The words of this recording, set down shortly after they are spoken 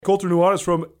Colter Nuanez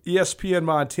from ESPN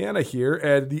Montana here,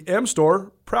 and the M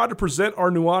Store, proud to present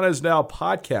our Nuanez Now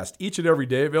podcast each and every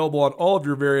day, available on all of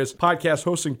your various podcast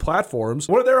hosting platforms.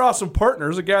 One of their awesome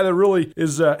partners, a guy that really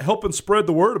is helping spread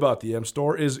the word about the M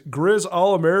Store, is Griz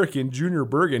All-American Junior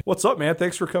Bergen. What's up, man?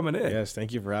 Thanks for coming in. Yes,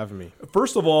 thank you for having me.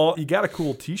 First of all, you got a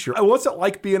cool t-shirt. What's it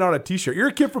like being on a t-shirt? You're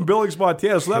a kid from Billings,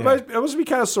 Montana, so that must be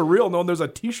kind of surreal knowing there's a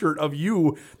t-shirt of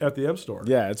you at the M Store.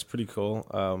 Yeah, it's pretty cool.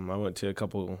 I went to a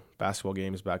couple basketball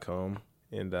games back home,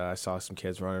 and I saw some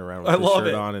kids running around with the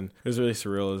shirt on, and it was really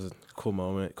surreal. It was a cool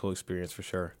moment, cool experience for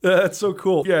sure. That's so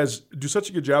cool. You guys do such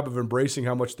a good job of embracing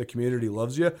how much the community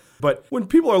loves you. But when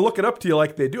people are looking up to you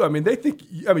like they do, they think,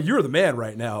 you're the man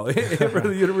right now for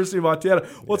the University of Montana.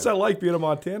 What's that like being a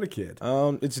Montana kid?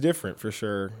 It's different for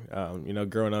sure.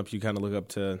 Growing up, you kind of look up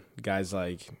to guys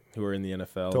like who are in the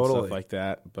NFL and stuff like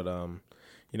that. But,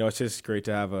 it's just great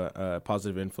to have a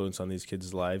positive influence on these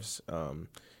kids' lives.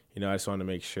 I just want to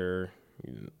make sure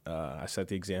I set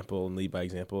the example and lead by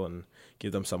example and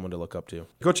give them someone to look up to.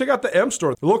 Go check out the M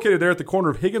Store. They're located there at the corner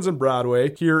of Higgins and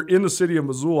Broadway here in the city of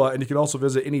Missoula, and you can also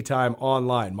visit anytime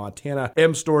online,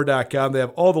 montanamstore.com. They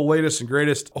have all the latest and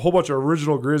greatest, a whole bunch of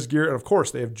original Griz gear, and of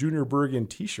course, they have Junior Bergen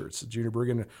t-shirts. Junior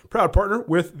Bergen, proud partner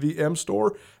with the M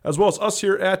Store, as well as us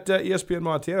here at ESPN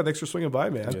Montana. Thanks for swinging by,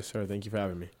 man. Yes, sir. Thank you for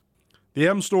having me. The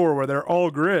M Store, where they're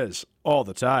all Griz all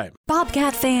the time.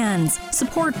 Bobcat fans,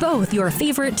 support both your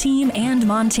favorite team and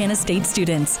Montana State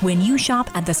students. When you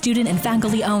shop at the student and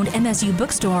faculty-owned MSU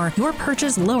bookstore, your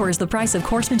purchase lowers the price of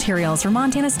course materials for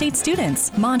Montana State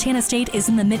students. Montana State is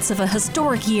in the midst of a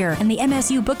historic year, and the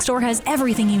MSU bookstore has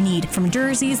everything you need, from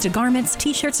jerseys to garments,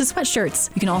 t-shirts to sweatshirts.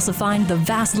 You can also find the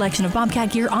vast selection of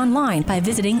Bobcat gear online by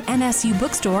visiting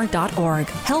msubookstore.org.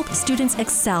 Help students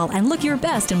excel and look your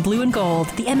best in blue and gold.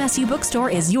 The MSU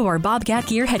bookstore is your Bobcat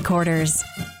gear headquarters. It's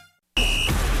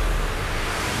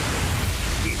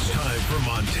time for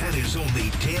Montana's only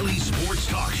daily sports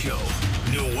talk show,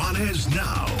 Nuanez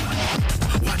Now.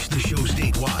 Watch the show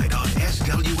statewide on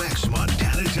SWX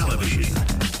Montana Television.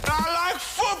 I like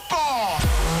football!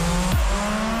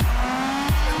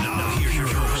 Now here's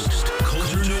your host,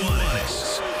 Colter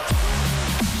Nuanez.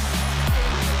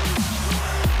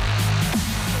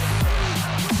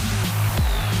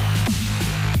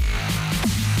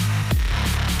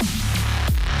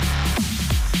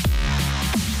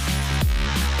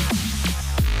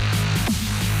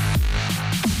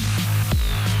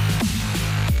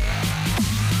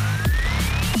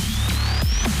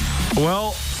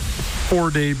 Well, for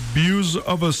debuts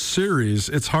of a series,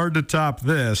 it's hard to top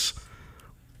this.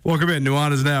 Welcome in,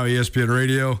 Nuanez Now, ESPN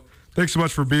Radio. Thanks so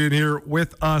much for being here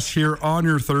with us here on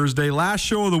your Thursday. Last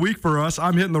show of the week for us.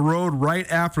 I'm hitting the road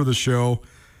right after the show.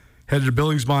 Headed to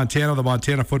Billings, Montana, the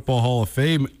Montana Football Hall of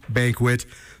Fame banquet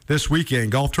this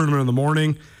weekend. Golf tournament in the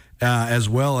morning, as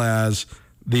well as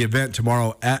the event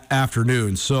tomorrow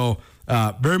afternoon. So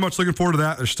very much looking forward to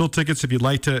that. There's still tickets if you'd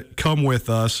like to come with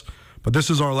us. But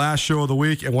this is our last show of the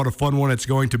week, and what a fun one it's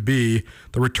going to be.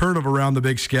 The return of Around the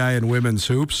Big Sky in women's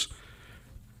hoops.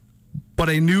 But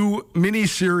a new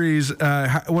mini-series,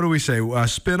 what do we say, a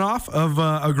spinoff of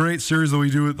a great series that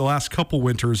we do the last couple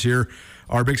winters here.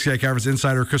 Our Big Sky Conference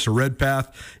insider, Krista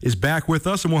Redpath, is back with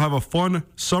us, and we'll have a fun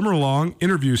summer-long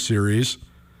interview series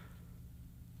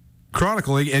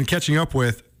chronicling and catching up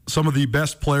with some of the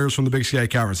best players from the Big Sky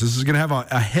Conference. This is going to have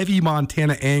a heavy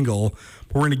Montana angle.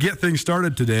 But we're going to get things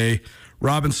started today.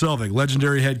 Robin Selvig,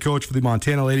 legendary head coach for the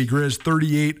Montana Lady Griz,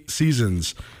 38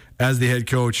 seasons as the head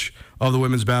coach of the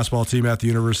women's basketball team at the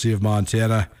University of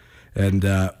Montana. And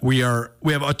we have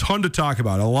a ton to talk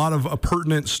about, a lot of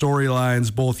pertinent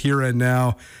storylines, both here and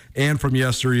now and from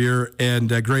yesteryear,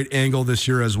 and a great angle this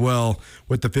year as well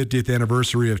with the 50th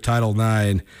anniversary of Title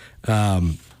IX.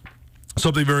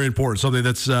 Something very important, something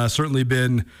that's certainly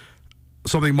been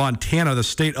something Montana, the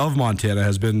state of Montana,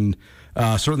 has been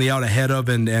certainly out ahead of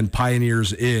and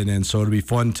pioneers in. And so it'll be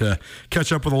fun to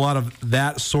catch up with a lot of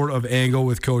that sort of angle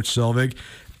with Coach Selvig.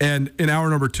 And in hour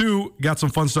number 2, got some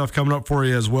fun stuff coming up for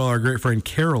you as well. Our great friend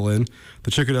Carolyn,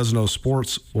 the chick who doesn't know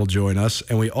sports, will join us.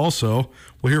 And we also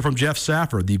will hear from Jeff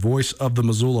Safford, the voice of the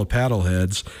Missoula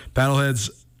Paddleheads. Paddleheads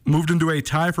moved into a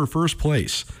tie for first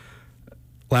place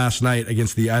last night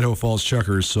against the Idaho Falls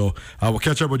Chuckers. So we'll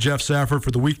catch up with Jeff Safford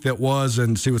for the week that was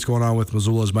and see what's going on with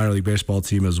Missoula's minor league baseball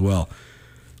team as well.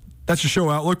 That's your show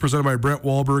outlook presented by Brent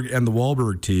Wahlberg and the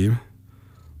Wahlberg team.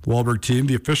 The Wahlberg team,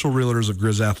 the official realtors of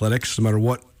Griz Athletics. No matter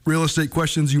what real estate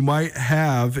questions you might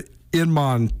have in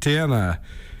Montana,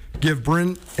 give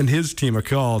Brent and his team a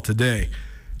call today.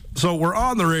 So we're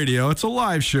on the radio. It's a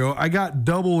live show. I got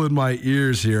double in my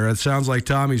ears here. It sounds like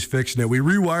Tommy's fixing it. We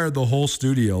rewired the whole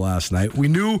studio last night. We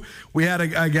knew we had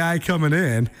a guy coming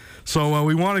in, so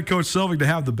we wanted Coach Selvig to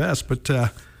have the best, but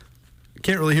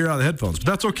can't really hear out of the headphones. But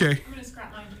that's okay. I'm going to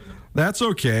scrap mine too. That's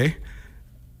okay.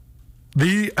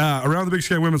 The Around the Big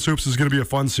Sky Women's Hoops is going to be a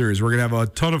fun series. We're going to have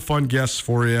a ton of fun guests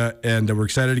for you, and we're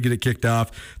excited to get it kicked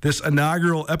off. This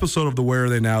inaugural episode of the Where Are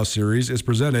They Now series is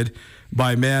presented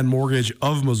by Man Mortgage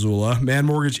of Missoula. Man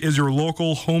Mortgage is your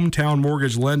local hometown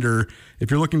mortgage lender.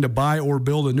 If you're looking to buy or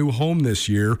build a new home this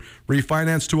year,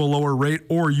 refinance to a lower rate,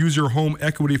 or use your home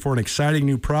equity for an exciting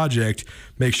new project,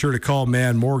 make sure to call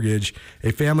Man Mortgage.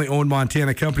 A family-owned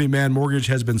Montana company, Man Mortgage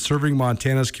has been serving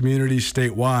Montana's communities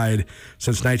statewide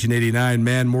since 1989.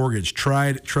 Man Mortgage,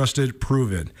 tried, trusted,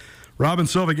 proven. Robin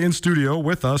Selvig in studio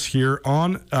with us here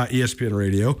on ESPN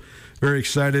Radio. Very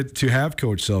excited to have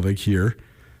Coach Selvig here.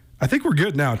 I think we're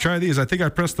good now. Try these. I think I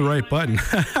pressed the right button.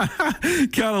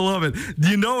 Gotta love it.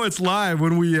 You know it's live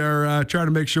when we are trying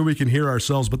to make sure we can hear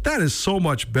ourselves, but that is so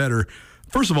much better.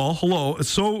 First of all, hello. It's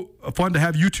so fun to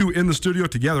have you two in the studio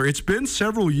together. It's been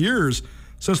several years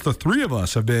since the three of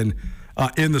us have been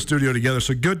in the studio together,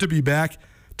 so good to be back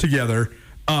together.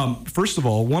 First of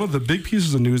all, one of the big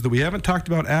pieces of news that we haven't talked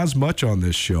about as much on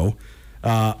this show,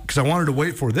 because I wanted to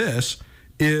wait for this,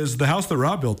 is The House That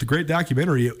Rob Built, the great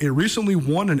documentary. It recently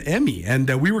won an Emmy, and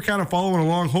we were kind of following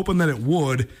along, hoping that it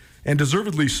would, and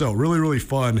deservedly so. Really, really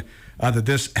fun that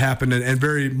this happened, and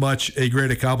very much a great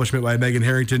accomplishment by Megan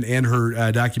Harrington and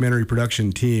her documentary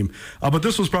production team. But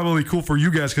this was probably cool for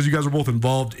you guys because you guys were both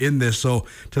involved in this, so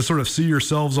to sort of see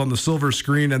yourselves on the silver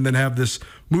screen and then have this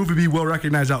movie be well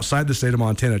recognized outside the state of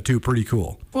Montana, too, pretty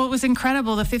cool. Well, it was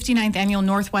incredible. The 59th Annual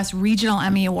Northwest Regional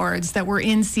Emmy Awards that were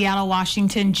in Seattle,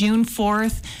 Washington, June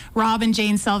 4th. Rob and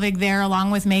Jane Selvig there,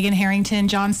 along with Megan Harrington,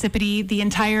 John Sippety, the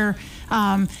entire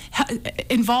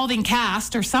involving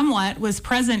cast, or somewhat, was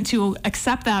present to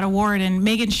accept that award, and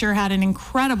Megan sure had an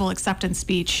incredible acceptance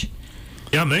speech.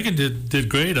 Yeah, Megan did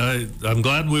great. I'm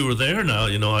glad we were there now.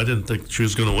 You know, I didn't think she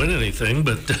was going to win anything,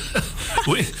 but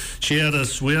we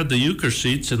had the euchre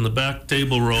seats in the back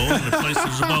table row, and the place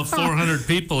was about 400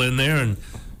 people in there, and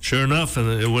sure enough,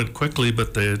 and it went quickly,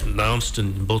 but they announced,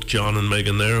 and both John and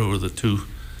Megan there, who were the two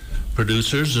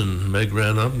producers, and Meg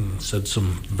ran up and said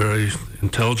some very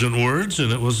intelligent words,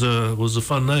 and it was a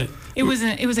fun night. It was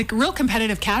a real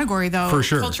competitive category, though. For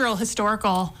sure. Cultural,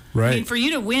 historical. Right. I mean, for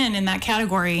you to win in that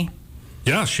category.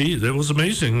 Yeah, it was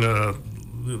amazing.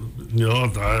 You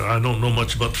know, I don't know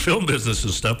much about the film business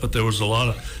and stuff, but there was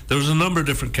a number of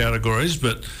different categories,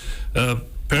 but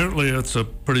apparently it's a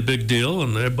pretty big deal,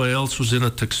 and everybody else was in a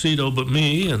tuxedo but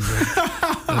me, and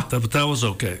but that was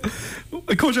okay.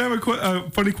 Coach, I have a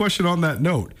funny question on that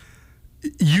note.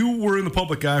 You were in the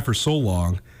public eye for so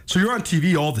long, so you're on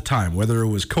TV all the time, whether it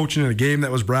was coaching in a game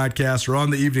that was broadcast or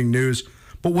on the evening news,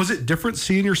 but was it different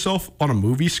seeing yourself on a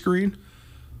movie screen?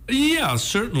 Yeah,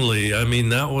 certainly. I mean,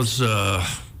 that was,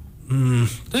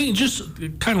 you just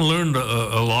kind of learned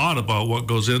a lot about what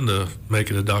goes into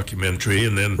making a documentary,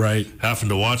 and then having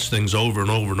to watch things over and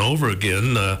over and over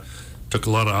again. Took a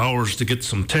lot of hours to get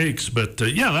some takes, but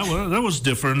yeah, that was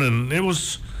different, and it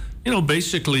was, you know,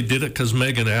 basically did it because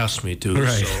Megan asked me to.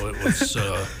 Right. So it was,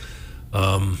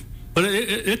 but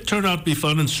it turned out to be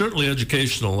fun and certainly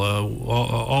educational.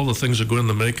 All the things that go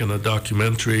into making a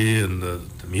documentary, and the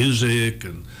music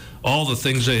and all the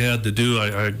things they had to do,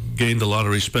 I gained a lot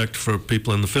of respect for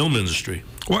people in the film industry.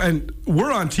 Well, and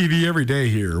we're on TV every day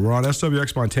here. We're on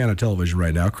SWX Montana television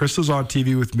right now. Krista's on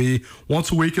TV with me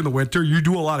once a week in the winter. You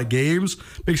do a lot of games,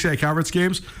 Big Sky Conference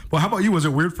games. Well, how about you? Was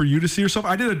it weird for you to see yourself?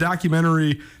 I did a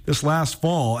documentary this last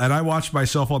fall, and I watched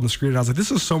myself on the screen, and I was like, this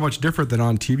is so much different than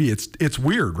on TV. It's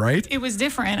weird, right? It was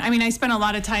different. I mean, I spent a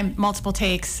lot of time, multiple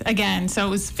takes, again, so it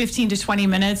was 15 to 20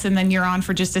 minutes, and then you're on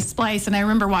for just a splice. And I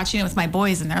remember watching it with my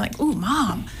boys, and they're like, ooh,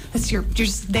 Mom, you're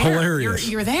just there. Hilarious.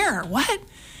 You're there. What?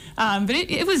 But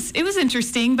it was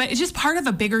interesting, but it's just part of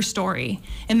a bigger story.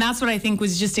 And that's what I think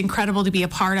was just incredible to be a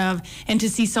part of, and to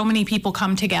see so many people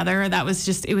come together.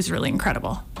 It was really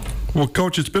incredible. Well,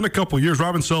 Coach, it's been a couple years.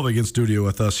 Robin Selvig in studio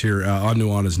with us here on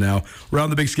Nuanez Now. Around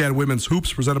the Big Sky Women's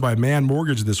Hoops, presented by Man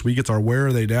Mortgage this week. It's our Where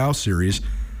Are They Now series.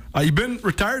 You've been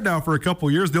retired now for a couple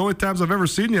years. The only times I've ever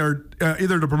seen you are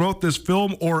either to promote this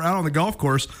film or out on the golf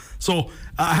course. So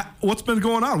what's been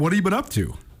going on? What have you been up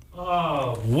to?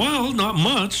 Well, not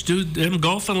much. I'm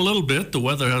golfing a little bit. The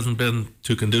weather hasn't been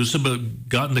too conducive, but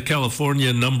gotten to California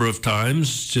a number of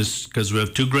times just because we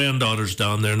have two granddaughters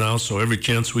down there now. So every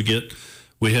chance we get,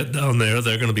 we head down there.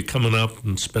 They're going to be coming up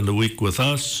and spend a week with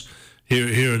us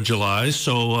here in July.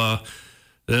 So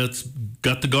That's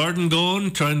got the garden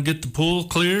going, trying to get the pool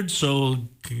cleared so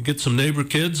can get some neighbor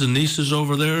kids and nieces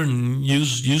over there and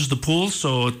use the pool.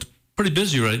 So it's pretty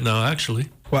busy right now, actually.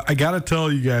 Well, I got to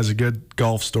tell you guys a good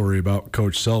golf story about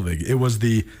Coach Selvig. It was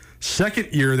the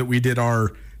second year that we did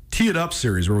our Tee It Up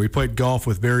series where we played golf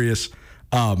with various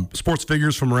sports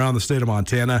figures from around the state of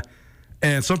Montana.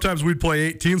 And sometimes we'd play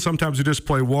 18, sometimes we'd just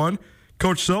play one.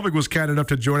 Coach Selvig was kind enough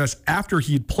to join us after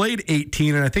he'd played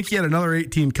 18, and I think he had another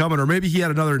 18 coming, or maybe he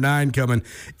had another 9 coming.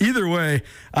 Either way,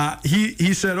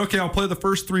 he said, okay, I'll play the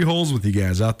first 3 holes with you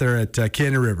guys out there at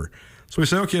Canyon River. So we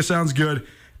said, okay, sounds good.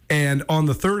 And on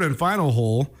the third and final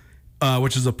hole,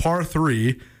 which is a par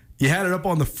 3, you had it up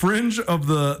on the fringe of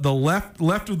the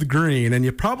left of the green, and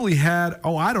you probably had,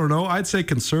 I don't know, I'd say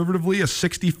conservatively a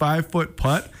 65-foot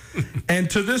putt. And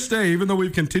to this day, even though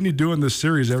we've continued doing this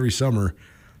series every summer,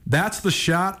 that's the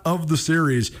shot of the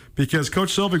series because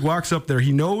Coach Selvig walks up there.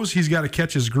 He knows he's got to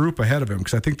catch his group ahead of him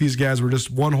because I think these guys were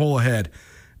just one hole ahead.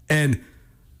 And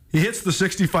he hits the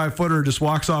 65-footer, just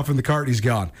walks off in the cart, and he's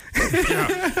gone.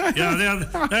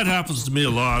 Yeah, that happens to me a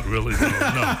lot, really.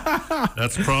 No,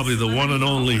 that's probably the one and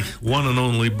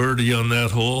only birdie on that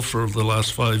hole for the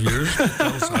last 5 years.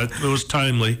 It was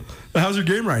timely. How's your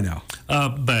game right now?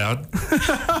 Bad.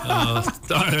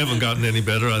 I haven't gotten any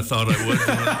better. I thought I would.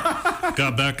 When I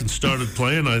got back and started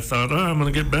playing, I thought, I'm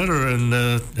going to get better, and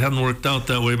it hadn't worked out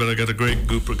that way, but I got a great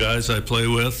group of guys I play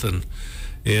with, and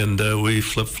we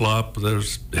flip-flop.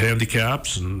 There's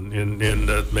handicaps, and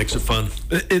it makes it fun.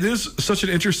 It is such an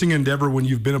interesting endeavor when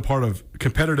you've been a part of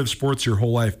competitive sports your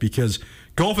whole life because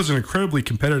golf is an incredibly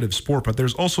competitive sport, but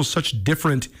there's also such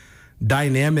different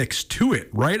dynamics to it,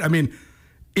 right? I mean,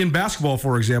 in basketball,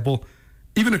 for example,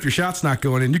 even if your shot's not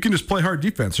going in, you can just play hard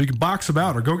defense. So you can box them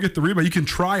out or go get the rebound. You can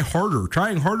try harder.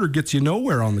 Trying harder gets you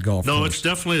nowhere on the golf course. No, it's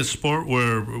definitely a sport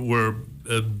where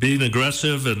being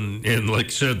aggressive and like I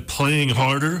said, playing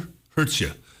harder hurts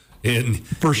you. And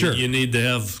for sure, you need to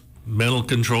have mental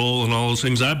control and all those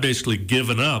things. I've basically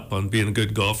given up on being a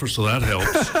good golfer, so that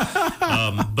helps.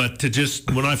 But to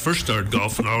just, when I first started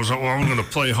golfing, I was like, I'm going to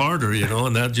play harder,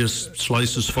 and that just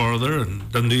slices farther and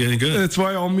doesn't do you any good. That's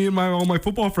why all my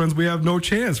football friends, we have no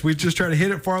chance. We just try to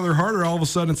hit it farther, harder. All of a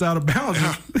sudden, it's out of bounds.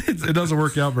 Yeah. It doesn't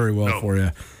work out very well for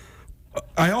you.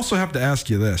 I also have to ask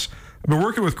you this. I've been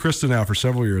working with Krista now for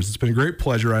several years. It's been a great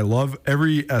pleasure. I love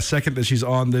every second that she's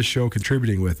on this show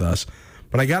contributing with us.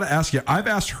 But I got to ask you, I've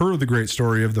asked her the great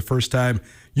story of the first time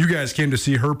you guys came to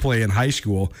see her play in high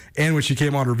school and when she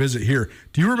came on her visit here.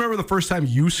 Do you remember the first time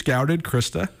you scouted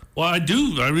Krista? Well, I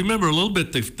do. I remember a little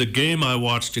bit the game I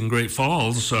watched in Great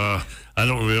Falls. I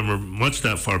don't remember much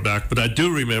that far back, but I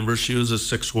do remember she was a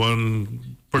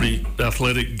 6'1", pretty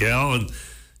athletic gal, and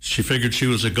she figured she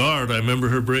was a guard. I remember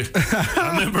her bringing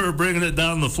it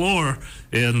down the floor,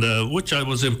 and which I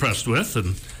was impressed with,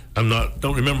 and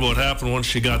don't remember what happened once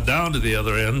she got down to the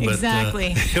other end, but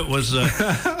exactly. It was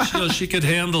she could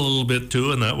handle a little bit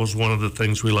too, and that was one of the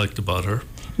things we liked about her.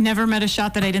 Never met a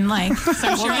shot that I didn't like, so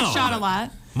I'm sure I shot a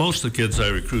lot. Most of the kids I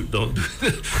recruit don't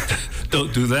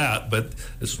do that, but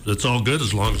it's all good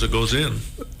as long as it goes in.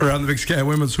 Around the Big Sky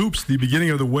Women's Hoops, the beginning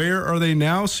of the Where Are They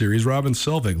Now series, Robin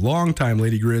Selvig, longtime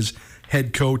Lady Griz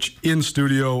head coach, in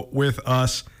studio with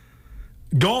us.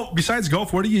 Golf. Besides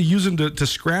golf, what are you using to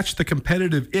scratch the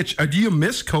competitive itch? Do you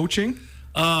miss coaching?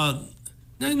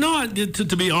 No,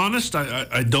 to be honest,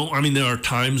 I don't. I mean, there are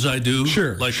times I do.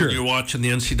 Sure. When you're watching the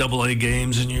NCAA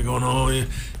games and you're going,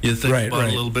 you think about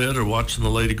it a little bit, or watching the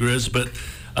Lady Griz. But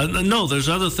no, there's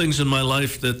other things in my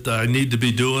life that I need to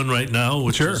be doing right now,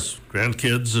 which is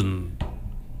grandkids and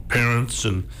parents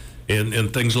and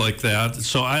things like that.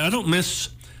 So I don't miss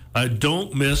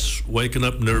waking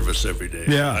up nervous every day.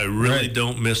 Yeah, I really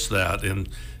don't miss that. And,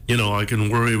 I can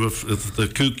worry if the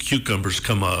cucumbers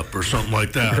come up or something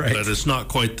like that, but it's not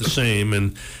quite the same.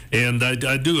 And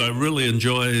I really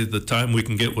enjoy the time we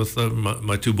can get with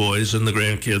my 2 boys and the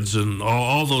grandkids and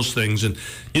all those things. And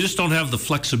you just don't have the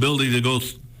flexibility to go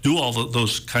do all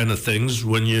those kind of things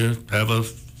when you have a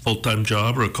full-time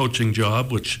job or a coaching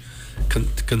job, which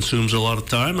consumes a lot of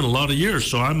time and a lot of years.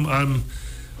 So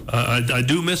I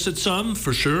do miss it some,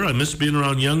 for sure. I miss being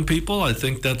around young people. I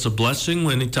think that's a blessing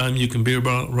anytime you can be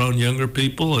around younger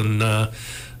people, and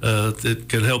it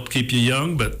can help keep you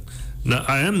young. But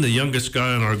I am the youngest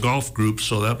guy in our golf group,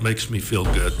 so that makes me feel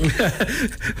good.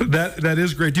 That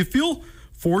is great. Do you feel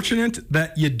fortunate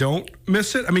that you don't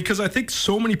miss it? I mean, because I think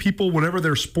so many people, whenever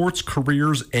their sports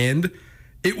careers end,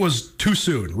 it was too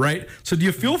soon, right? So do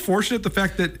you feel fortunate the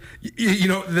fact that,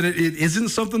 that it isn't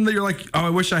something that you're like, oh, I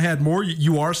wish I had more?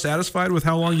 You are satisfied with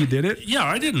how long you did it? Yeah,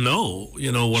 I didn't know,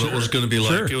 what it was going to be like.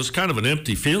 Sure. It was kind of an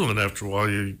empty feeling after a while.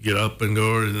 You get up and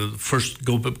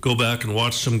go back and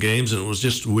watch some games, and it was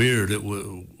just weird. It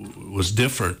was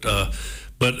different.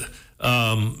 And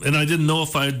I didn't know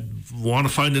if I'd want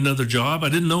to find another job. I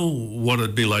didn't know what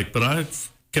it'd be like, but I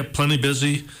kept plenty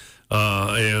busy,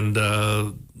 and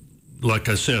like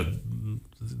I said,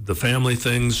 the family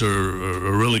things are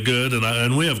really good,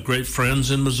 and we have great friends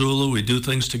in Missoula. We do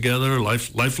things together,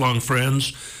 lifelong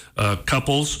friends,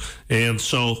 couples, and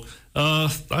so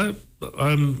I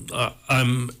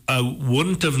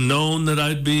wouldn't have known that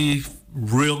I'd be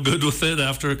real good with it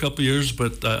after a couple of years,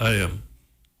 but I am.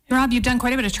 Rob, you've done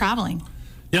quite a bit of traveling.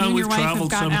 Yeah, we've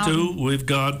traveled some too. We've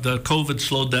got COVID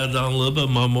slowed that down a little bit.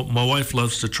 My wife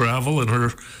loves to travel, and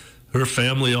her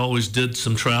family always did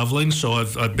some traveling. So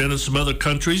I've been in some other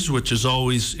countries, which is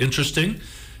always interesting,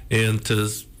 and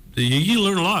you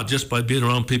learn a lot just by being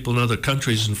around people in other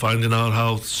countries and finding out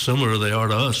how similar they are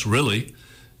to us. Really,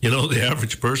 the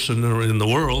average person in the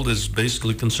world is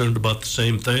basically concerned about the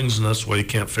same things, and that's why you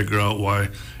can't figure out why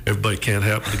everybody can't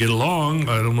happen to get along.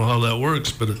 I don't know how that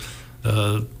works, but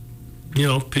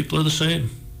people are the same.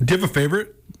 Do you have a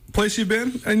favorite place you've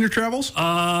been in your travels?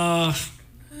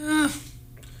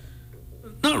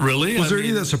 Not really. Was there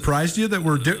any that surprised you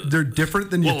that they're different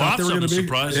than you thought they were going to be?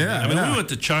 Surprised me. We went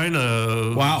to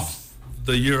China. Wow.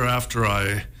 The year after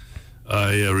I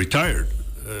retired,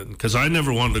 because I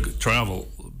never wanted to travel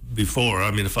before.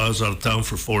 I mean, if I was out of town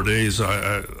for 4 days,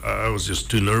 I was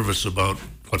just too nervous about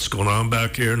what's going on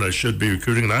back here, and I should be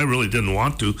recruiting, and I really didn't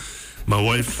want to. My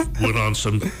wife went on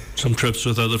some trips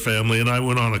with other family, and I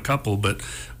went on a couple, but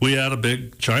we had a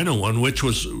big China one, which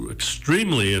was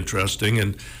extremely interesting,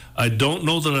 and I don't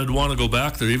know that I'd want to go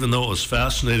back there, even though it was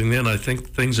fascinating then. I think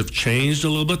things have changed a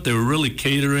little bit. They were really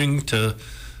catering to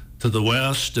the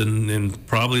West and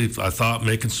probably, I thought,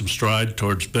 making some stride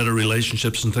towards better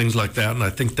relationships and things like that, and I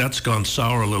think that's gone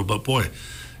sour a little bit. Boy,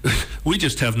 we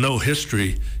just have no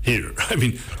history here. I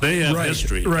mean, they have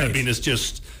history. Right. I mean, it's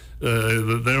just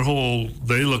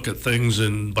they look at things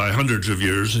by hundreds of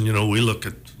years, and, we look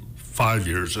at 5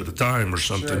 years at a time or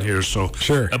something here. So,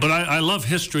 sure. But I love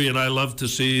history, and I love to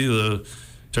see the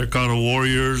Terracotta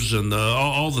Warriors and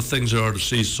all the things there are to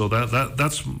see. So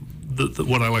that's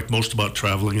what I like most about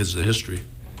traveling is the history.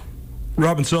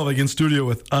 Robin Selvig in studio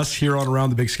with us here on Around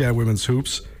the Big Sky Women's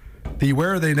Hoops. The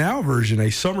Where Are They Now version,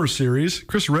 a summer series.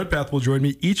 Krista Redpath will join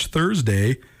me each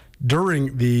Thursday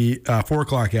during the 4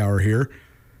 o'clock hour here.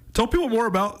 Tell people more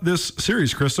about this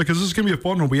series, Krista, because this is going to be a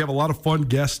fun one. We have a lot of fun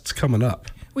guests coming up.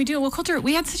 We do. Well, Colter,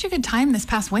 we had such a good time this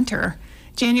past winter,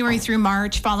 January through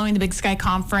March, following the Big Sky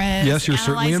Conference. Yes, you're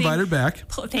certainly invited back.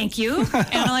 Thank you.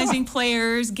 Analyzing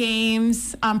players,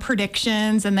 games,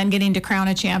 predictions, and then getting to crown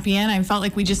a champion. I felt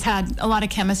like we just had a lot of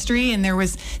chemistry, and there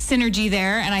was synergy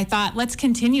there. And I thought, let's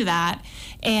continue that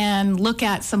and look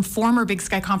at some former Big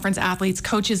Sky Conference athletes,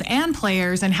 coaches, and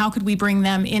players, and how could we bring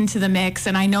them into the mix.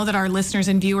 And I know that our listeners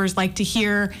and viewers like to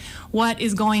hear what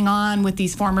is going on with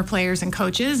these former players and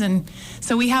coaches. And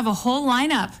so we have a whole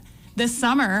lineup this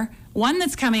summer. One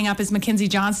that's coming up is Mackenzie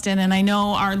Johnston, and I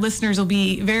know our listeners will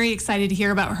be very excited to hear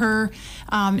about her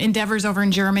endeavors over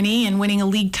in Germany and winning a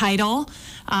league title.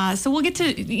 So we'll get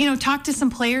to talk to some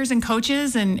players and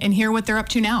coaches and hear what they're up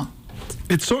to now.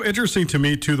 It's so interesting to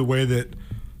me, too, the way that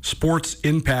sports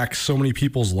impacts so many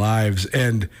people's lives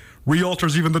and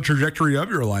realters even the trajectory of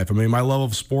your life. I mean, my love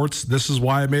of sports, this is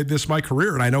why I made this my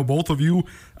career, and I know both of you,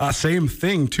 same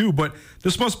thing, too. But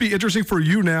this must be interesting for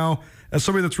you now as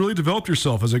somebody that's really developed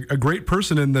yourself as a great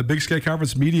person in the Big Sky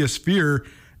Conference media sphere,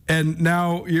 and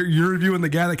now you're interviewing the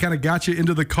guy that kind of got you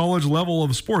into the college level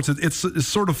of sports. It's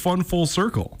sort of fun full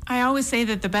circle. I always say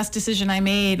that the best decision I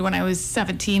made when I was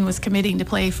 17 was committing to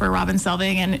play for Robin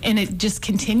Selvig, and it just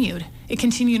continued. It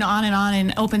continued on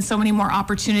and opened so many more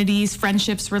opportunities,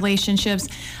 friendships, relationships.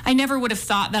 I never would have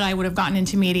thought that I would have gotten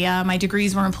into media. My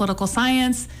degrees were in political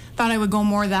science, thought I would go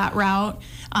more that route.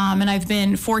 And I've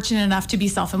been fortunate enough to be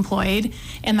self-employed,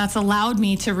 and that's allowed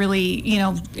me to really,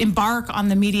 embark on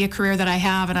the media career that I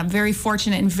have, and I'm very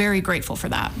fortunate and very grateful for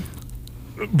that.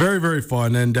 Very, very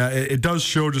fun, and it does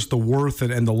show just the worth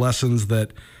and the lessons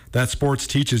that sports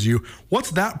teaches you.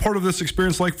 What's that part of this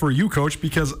experience like for you, Coach?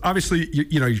 Because obviously,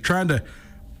 you're trying to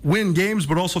win games,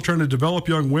 but also trying to develop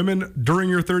young women during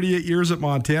your 38 years at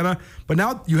Montana. But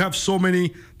now you have so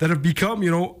many that have become,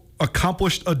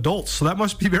 accomplished adults. So that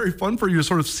must be very fun for you to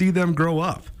sort of see them grow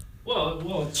up.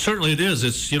 Well, certainly it is.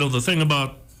 It's, the thing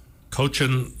about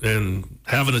coaching and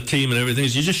having a team and everything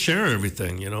is you just share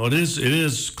everything. It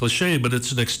is cliche, but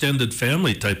it's an extended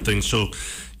family type thing. So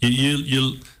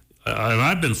you and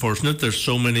I've been fortunate.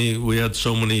 We had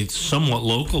so many somewhat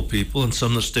local people, and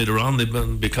some that stayed around.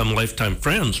 They've become lifetime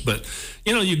friends. But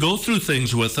you go through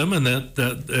things with them, and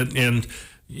the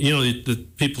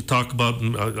people talk about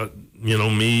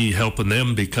me helping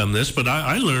them become this. But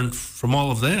I learned from all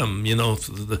of them.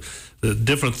 The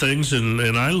different things, and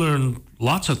I learned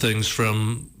lots of things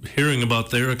from hearing about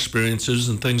their experiences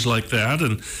and things like that,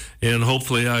 and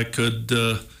hopefully I could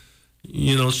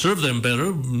serve them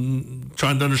better,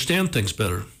 trying to understand things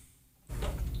better.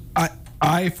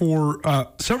 I for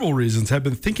several reasons, have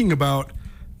been thinking about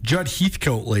Judd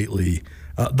Heathcote lately.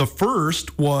 The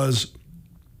first was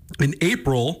in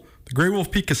April, the Grey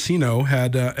Wolf Peak Casino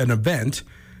had an event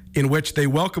in which they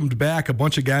welcomed back a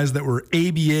bunch of guys that were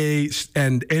ABA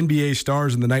and NBA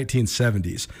stars in the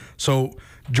 1970s. So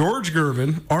George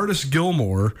Gervin, Artis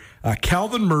Gilmore,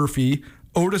 Calvin Murphy,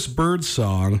 Otis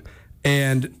Birdsong,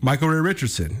 and Michael Ray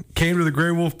Richardson came to the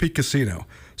Grey Wolf Peak Casino.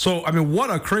 So,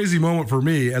 what a crazy moment for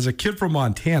me as a kid from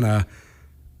Montana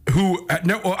who,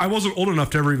 I wasn't old enough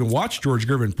to ever even watch George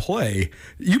Gervin play.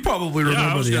 You probably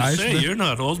remember the Ice. You're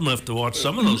not old enough to watch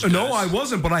some of those guys. No, I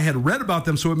wasn't, but I had read about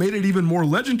them, so it made it even more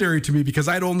legendary to me because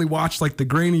I'd only watched the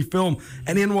grainy film.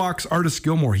 And in walks Artis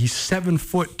Gilmore. He's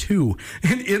 7'2",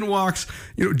 and in walks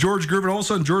George Gervin. All of a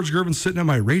sudden, George Gervin's sitting at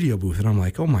my radio booth, and I'm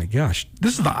like, oh my gosh,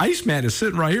 this is the Iceman is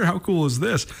sitting right here. How cool is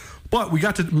this? But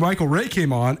Michael Ray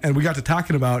came on, and we got to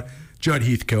talking about Judd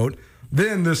Heathcote.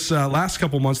 Then this last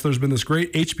couple months, there's been this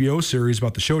great HBO series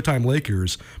about the Showtime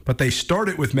Lakers, but they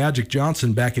started with Magic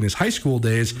Johnson back in his high school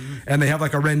days, and they have a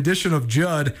rendition of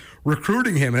Judd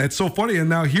recruiting him, and it's so funny. And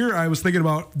now here I was thinking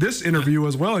about this interview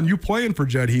as well, and you playing for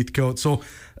Judd Heathcote. So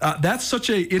that's such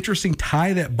a interesting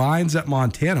tie that binds at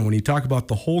Montana when you talk about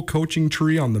the whole coaching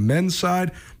tree on the men's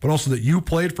side, but also that you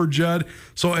played for Judd.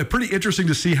 So pretty interesting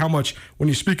to see how much, when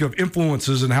you speak of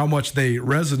influences and how much they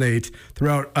resonate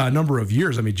throughout a number of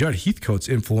years. Judd Heathcote's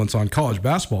influence on college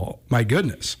basketball, my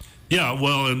goodness. Yeah,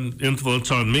 well, and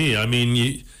influence on me.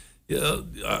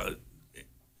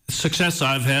 Success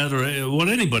I've had, or what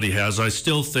anybody has, I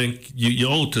still think you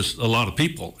owe to a lot of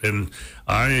people. And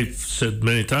I've said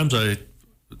many times, it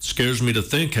scares me to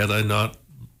think, had I not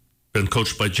been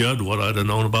coached by Judd, what I'd have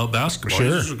known about basketball. Sure.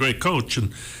 He was a great coach,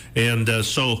 and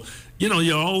so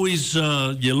you always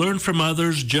you learn from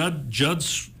others.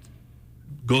 Judd's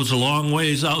goes a long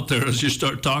ways out there as you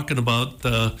start talking about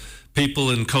people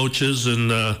and coaches,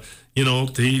 and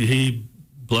he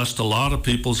blessed a lot of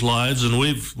people's lives, and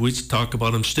we talk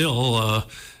about him still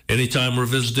anytime we're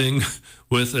visiting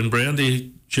with. And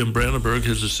Jim Brandenburg,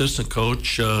 his assistant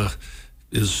coach,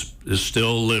 is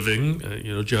still living.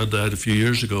 Judd died a few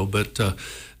years ago, but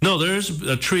no, there's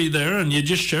a tree there, and you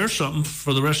just share something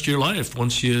for the rest of your life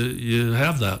once you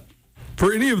have that.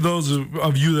 For any of those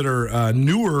of you that are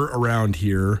newer around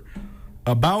here,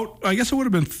 I guess it would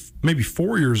have been maybe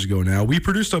 4 years ago now, we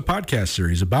produced a podcast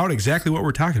series about exactly what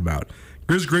we're talking about.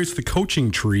 Griz Greats the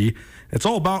Coaching Tree. It's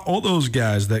all about all those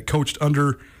guys that coached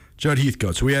under Judd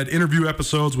Heathcote. So we had interview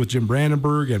episodes with Jim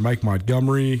Brandenburg and Mike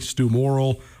Montgomery, Stu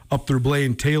Morrill, up through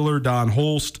Blaine Taylor, Don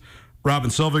Holst, Robin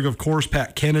Selvig, of course,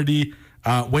 Pat Kennedy,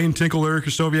 Wayne Tinkle, Eric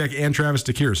Kostoviak, and Travis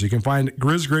DeKeer. So you can find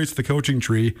Griz Greats the Coaching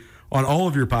Tree on all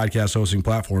of your podcast hosting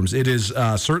platforms. It is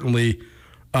certainly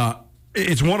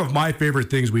it's one of my favorite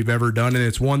things we've ever done, and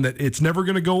it's one that it's never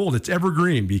going to go old. It's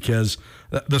evergreen because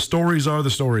the stories are the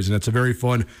stories, and it's a very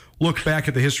fun look back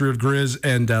at the history of Griz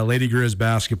and Lady Griz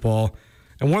basketball.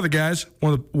 And one of the guys,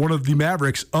 one of the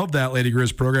Mavericks of that Lady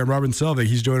Griz program, Robin Selvig,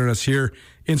 he's joining us here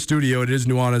in studio. It is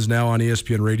Nuanez now on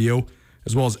ESPN Radio,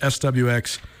 as well as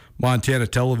SWX Montana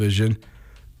Television.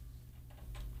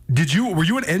 Were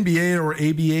you an NBA or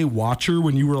ABA watcher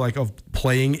when you were of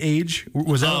playing age?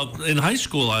 Was that in high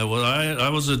school? I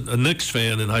was a Knicks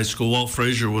fan in high school. Walt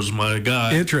Frazier was my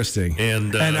guy. Interesting.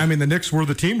 And the Knicks were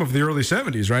the team of the early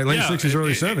 70s, right? Late 60s,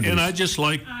 early 70s. And I just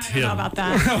liked him. How about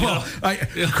that? Well,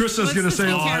 Krista's going to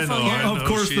say, of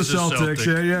course, the Celtics.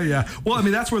 Yeah. Well,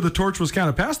 that's where the torch was kind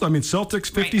of passed. Celtics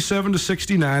 57 to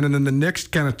 69, and then the Knicks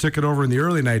kind of took it over in the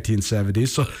early 1970s.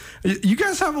 So you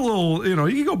guys have a little, you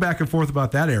can go back and forth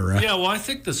about that era. Yeah, well, I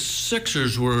think the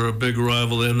Sixers were a big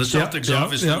rival then. The Celtics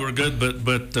obviously were good,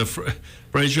 but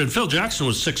Frazier and Phil Jackson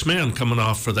was sixth man coming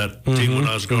off for that team when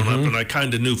I was growing up, and I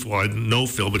kind of knew. Well, I didn't know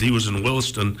Phil, but he was in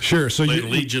Williston. Sure, so played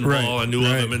Legion ball. I knew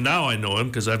of him, and now I know him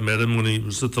because I've met him when he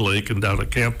was at the lake and down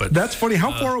at camp. But that's funny.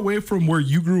 How far away from where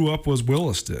you grew up was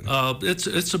Williston?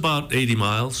 It's about 80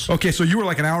 miles. Okay, so you were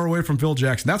an hour away from Phil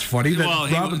Jackson. That's funny.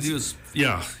 He was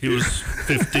Yeah, he was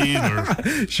 15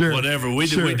 or sure. whatever.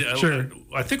 Sure.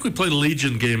 I think we played a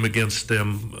Legion game against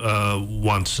them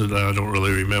once, and I don't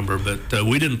really remember. But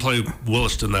we didn't play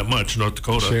Williston that much, North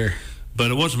Dakota. Sure. But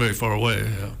it wasn't very far away.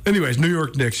 Yeah. Anyways, New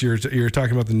York Knicks, you're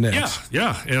talking about the Knicks.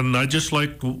 Yeah. And I just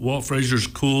like Walt Frazier's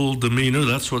cool demeanor.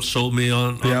 That's what sold me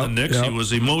on the Knicks. He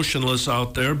was emotionless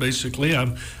out there, basically.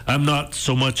 I'm not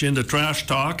so much into trash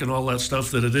talk and all that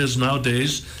stuff that it is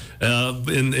nowadays.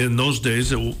 In those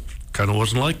days, it kind of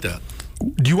wasn't like that.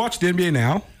 Do you watch the NBA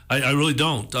now? I really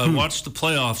don't. I watched the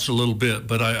playoffs a little bit,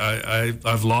 but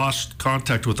I've lost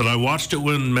contact with it. I watched it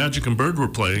when Magic and Bird were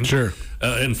playing. Sure.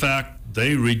 In fact,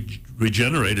 they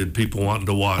regenerated people wanting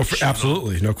to watch.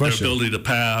 Absolutely, no question. Their ability to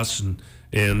pass and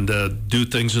do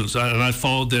things. And I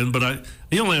followed in, but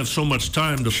you only have so much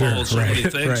time to follow so many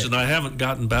things, and I haven't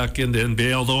gotten back into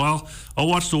NBA, although I'll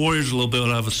watch the Warriors a little bit.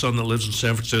 I have a son that lives in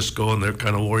San Francisco, and they're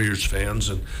kind of Warriors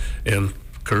fans, and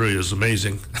Curry is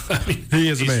amazing. He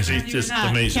is amazing. He's just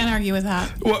amazing. Can't argue with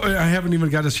that. Well, I haven't even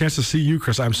got a chance to see you,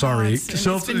 Chris. I'm sorry.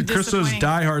 Krista's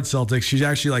diehard Celtics. She's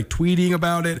actually like tweeting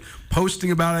about it, posting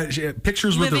about it. She had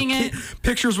pictures with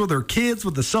her kids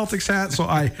with the Celtics hat. So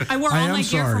I wore all my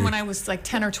gear from when I was like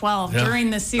 10 or 12. Yeah.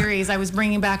 During this series, I was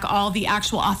bringing back all the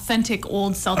actual authentic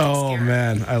old Celtics gear. Oh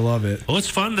man, I love it. Well, it's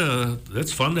fun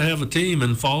to have a team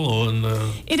and follow. And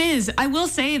it is. I will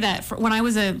say that when I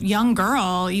was a young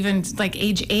girl, even like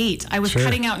age 8, I was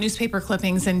cutting out newspaper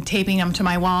clippings and taping them to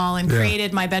my wall, and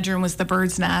created my bedroom was the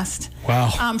bird's nest.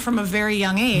 Wow. From a very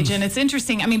young age. And it's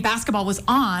interesting. I mean, basketball was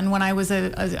on when I was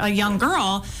a young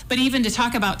girl, but even to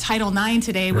talk about Title IX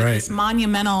today with this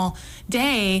monumental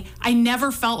day, I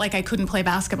never felt like I couldn't play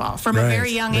basketball. From a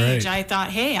very young age, I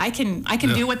thought, hey, I can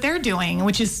do what they're doing,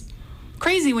 which is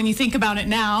crazy when you think about it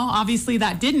now. Obviously,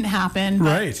 that didn't happen.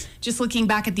 But just looking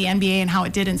back at the NBA and how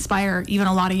it did inspire even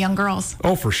a lot of young girls.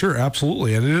 Oh, for sure.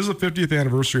 Absolutely. And it is the 50th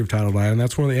anniversary of Title IX, and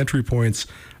that's one of the entry points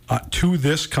to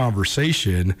this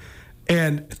conversation.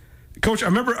 And Coach,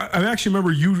 I actually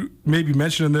remember you maybe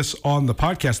mentioning this on the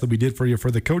podcast that we did for you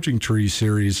for the Coaching Tree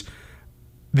series.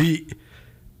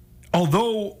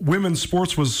 Although women's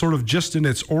sports was sort of just in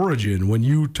its origin, when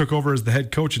you took over as the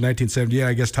head coach in 1978,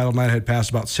 I guess Title IX had passed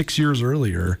about 6 years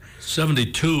earlier.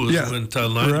 72 was when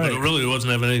Title IX, but it really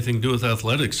wasn't having anything to do with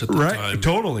athletics at the time.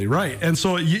 Totally, right. And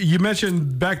so you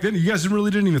mentioned back then, you guys really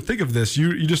didn't even think of this.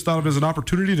 You just thought of it as an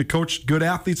opportunity to coach good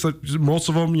athletes, most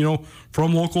of them,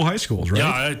 from local high schools, right? Yeah,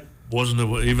 I wasn't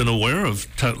even aware of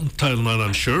Title IX,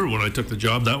 I'm sure, when I took the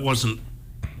job. That wasn't...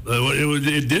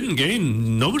 It didn't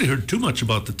gain. Nobody heard too much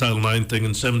about the Title IX thing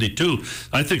in '72.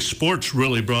 I think sports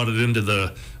really brought it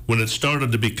into when it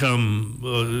started to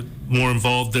become more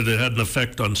involved, that it had an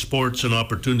effect on sports and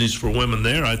opportunities for women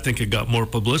there. I think it got more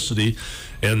publicity,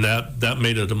 and that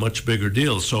made it a much bigger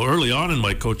deal. So early on in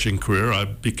my coaching career, I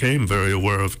became very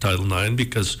aware of Title IX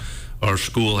because our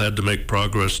school had to make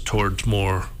progress towards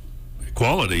more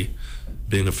equality,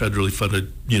 being a federally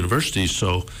funded university.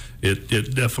 So it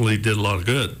definitely did a lot of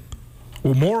good.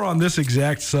 Well, more on this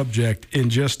exact subject in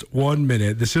just 1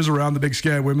 minute. This is Around the Big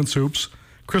Sky Women's Hoops.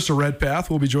 Krista Redpath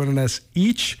will be joining us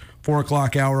each 4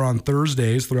 o'clock hour on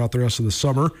Thursdays throughout the rest of the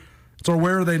summer. It's our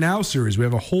Where Are They Now series. We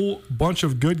have a whole bunch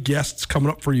of good guests coming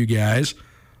up for you guys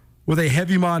with a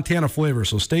heavy Montana flavor.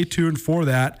 So stay tuned for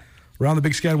that. Around the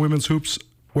Big Sky Women's Hoops,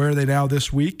 Where Are They Now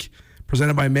this week?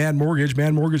 Presented by Man Mortgage.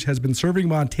 Man Mortgage has been serving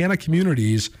Montana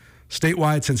communities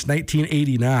statewide since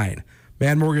 1989.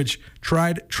 Man Mortgage,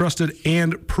 tried, trusted,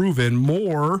 and proven.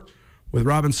 More with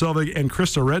Robin Selvig and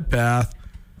Krista Redpath.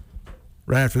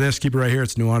 Right after this, keep it right here.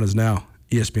 It's Nuanez Now,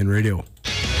 ESPN Radio.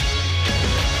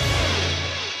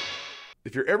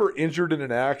 If you're ever injured in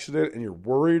an accident and you're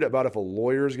worried about if a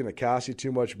lawyer is going to cost you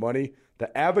too much money,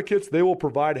 the Advocates, they will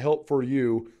provide help for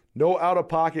you. No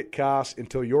out-of-pocket costs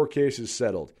until your case is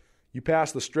settled. You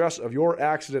pass the stress of your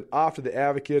accident off to the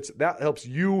Advocates. That helps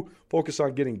you focus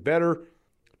on getting better.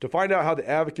 To find out how the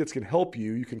Advocates can help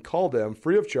you, you can call them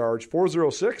free of charge,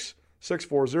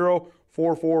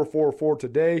 406-640-4444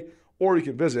 today, or you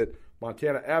can visit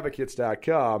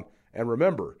MontanaAdvocates.com. And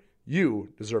remember,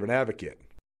 you deserve an advocate.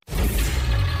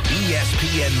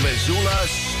 ESPN Missoula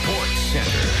Sports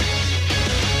Center.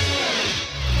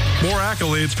 More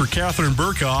accolades for Catherine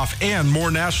Burkhoff and more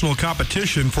national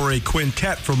competition for a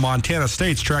quintet from Montana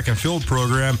State's track and field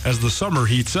program as the summer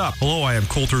heats up. Hello, I am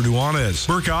Colter Nuanez.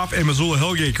 Burkhoff, a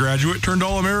Missoula-Hillgate graduate, turned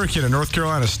All-American at North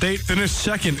Carolina State, finished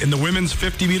second in the women's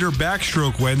 50-meter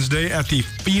backstroke Wednesday at the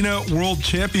FINA World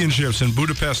Championships in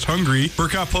Budapest, Hungary.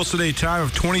 Burkhoff posted a time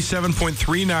of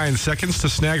 27.39 seconds to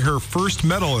snag her first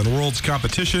medal in World's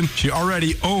competition. She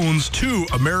already owns 2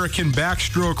 American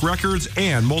backstroke records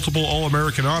and multiple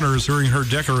All-American honors honors during her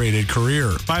decorated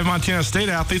career. 5 Montana State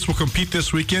athletes will compete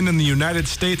this weekend in the United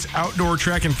States Outdoor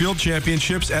Track and Field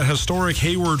Championships at historic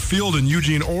Hayward Field in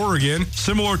Eugene, Oregon.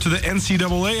 Similar to the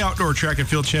NCAA Outdoor Track and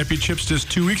Field Championships just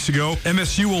 2 weeks ago,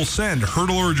 MSU will send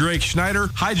hurdler Drake Schneider,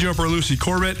 high jumper Lucy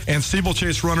Corbett, and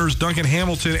steeplechase runners Duncan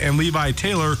Hamilton and Levi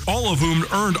Taylor, all of whom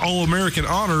earned All-American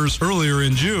honors earlier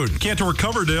in June. Cantor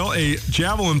Coverdale, a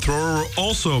javelin thrower, will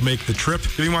also make the trip,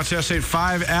 giving Montana State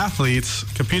 5 athletes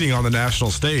competing on the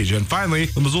national stage. And finally,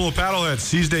 the Missoula Paddleheads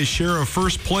seized a share of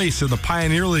first place in the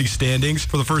Pioneer League standings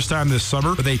for the first time this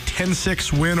summer with a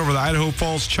 10-6 win over the Idaho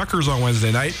Falls Chuckers on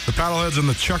Wednesday night. The Paddleheads and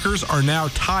the Chuckers are now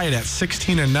tied at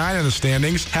 16-9 in the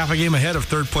standings, half a game ahead of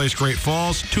third place Great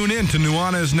Falls. Tune in to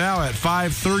Nuanez now at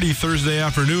 5:30 Thursday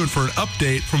afternoon for an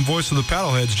update from Voice of the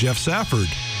Paddleheads, Jeff Safford.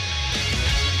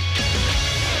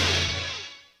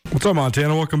 What's up,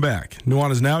 Montana? Welcome back.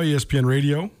 Nuanez Now, ESPN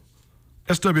Radio,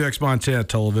 SWX Montana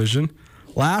Television.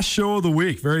 Last show of the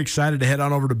week. Very excited to head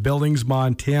on over to Billings,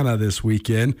 Montana this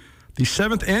weekend. The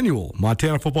 7th annual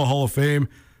Montana Football Hall of Fame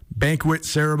banquet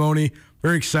ceremony.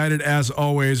 Very excited as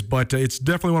always, but it's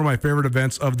definitely one of my favorite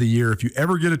events of the year. If you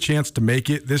ever get a chance to make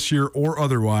it this year or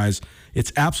otherwise,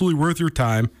 it's absolutely worth your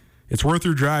time. It's worth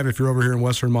your drive if you're over here in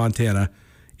Western Montana.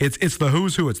 It's the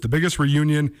who's who. It's the biggest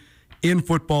reunion in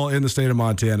football in the state of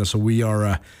Montana. So we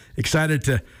are excited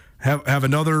to have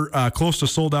another close to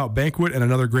sold out banquet and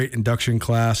another great induction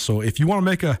class. So if you want to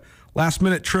make a last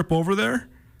minute trip over there,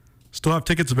 still have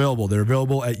tickets available. They're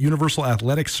available at Universal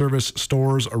Athletic Service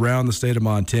stores around the state of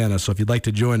Montana. So if you'd like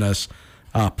to join us,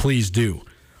 please do.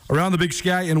 Around the Big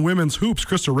Sky in women's hoops,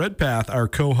 Krista Redpath, our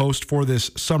co-host for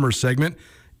this summer segment.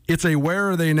 It's a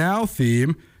Where Are They Now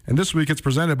theme, and this week it's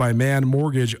presented by Man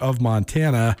Mortgage of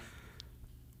Montana.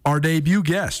 Our debut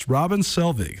guest, Robin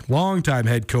Selvig, longtime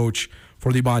head coach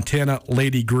for the Montana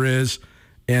Lady Griz,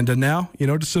 and now,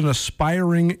 just an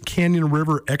aspiring Canyon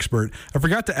River expert. I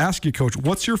forgot to ask you, Coach,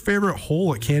 what's your favorite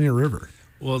hole at Canyon River?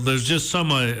 Well, there's just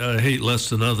some I hate less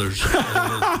than others,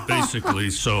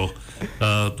 basically. So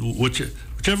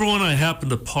whichever one I happen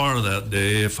to par that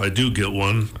day, if I do get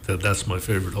one, that's my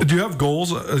favorite hole. Do you have goals?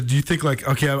 Do you think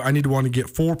I need to want to get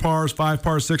 4 pars, 5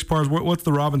 pars, 6 pars? What's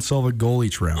the Robin Selvig goal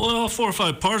each round? Well, 4 or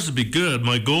 5 pars would be good.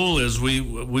 My goal is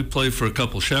we play for a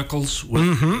couple shekels with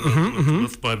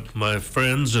my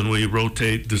friends, and we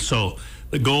rotate. So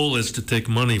the goal is to take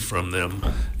money from them,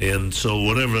 and so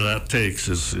whatever that takes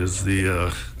is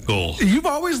the goal. You've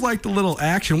always liked a little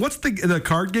action. What's the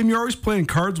card game? You're always playing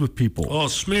cards with people. Oh,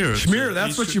 Smear.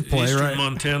 That's what you play, Eastern right?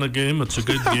 Montana game. It's a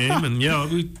good game, and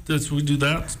we do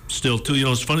that still too.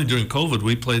 It's funny, during COVID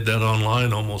we played that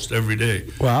online almost every day.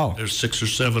 Wow. There's 6 or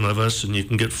 7 of us, and you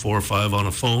can get 4 or 5 on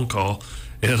a phone call.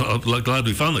 And I'm glad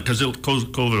we found it, because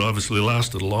COVID obviously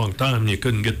lasted a long time and you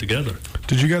couldn't get together.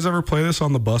 Did you guys ever play this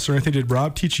on the bus or anything? Did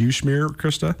Rob teach you Schmear,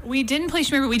 Krista? We didn't play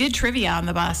Schmear, but we did trivia on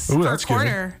the bus for a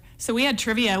quarter. Good. So we had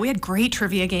trivia. We had great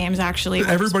trivia games, actually.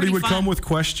 Everybody would come with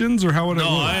questions, or how would it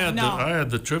work? I had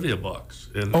the trivia box.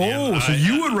 So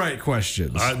you would write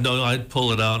questions? I'd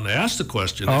pull it out and ask the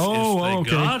question. If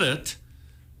they got it,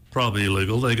 probably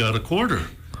illegal, they got a quarter.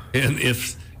 And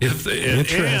if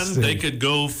they could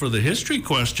go for the history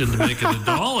question to make it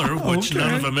 $1, which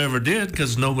none of them ever did,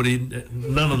 because none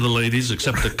of the ladies,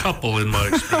 except a couple in my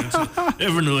experience,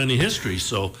 ever knew any history.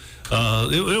 So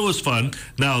it was fun.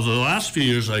 Now, the last few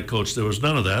years I coached, there was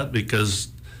none of that, because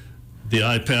the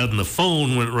iPad and the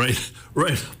phone went right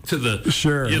up to the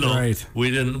right.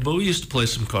 We didn't, but we used to play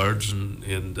some cards and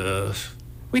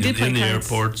we did play in the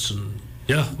cards. Airports, and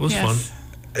it was fun.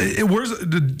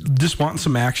 Just wanting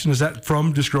some action? Is that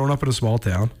from just growing up in a small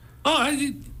town?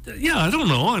 I don't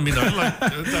know. I mean, I like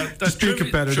that. Just being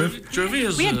competitive. Trivia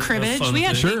is we had cribbage. We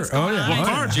had sure.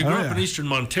 Cards. You grew up in Eastern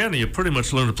Montana. You pretty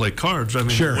much learn to play cards. I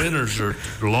mean, the winters are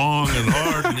long and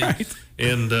hard,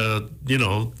 and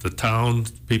the town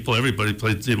people, everybody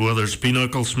played. Whether it's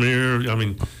pinochle, Smear. I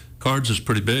mean, cards is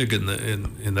pretty big in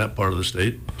that part of the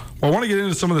state. Well, I want to get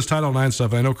into some of this Title IX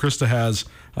stuff. I know Krista has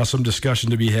some discussion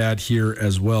to be had here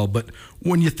as well. But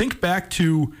when you think back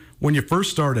to when you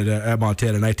first started at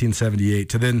Montana in 1978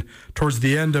 to then towards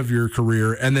the end of your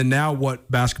career, and then now what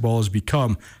basketball has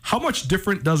become, how much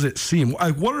different does it seem?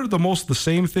 What are the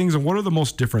same things, and what are the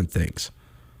most different things?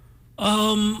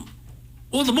 Well,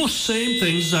 the most same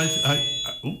things,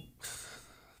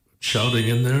 shouting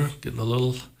in there, getting a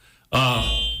little...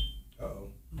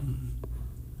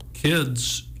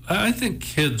 Kids... I think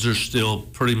kids are still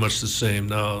pretty much the same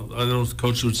now. I know the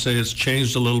coach would say it's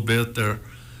changed a little bit. They're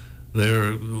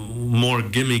more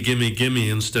gimme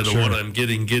instead of what I'm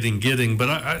getting. But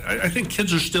I think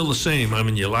kids are still the same. I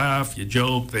mean, you laugh, you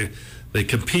joke, they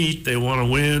compete, they want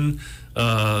to win.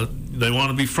 They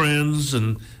want to be friends,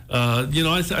 and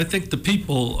I think the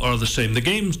people are the same. The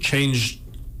game's changed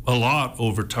a lot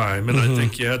over time, and I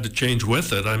think you had to change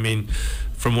with it. I mean,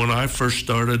 from when I first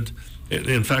started,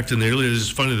 in fact, in the early days, it's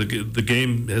funny, the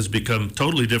game has become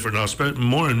totally different now,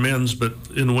 more in men's, but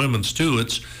in women's too.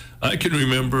 I can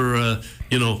remember,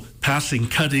 passing,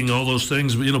 cutting, all those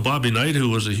things. Bobby Knight, who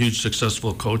was a huge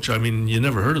successful coach, I mean, you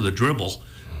never heard of the dribble.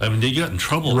 I mean, you got in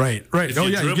trouble. Right.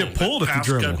 You get pulled if you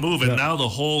dribble. Cut, move, and now the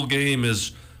whole game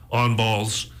is on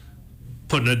balls,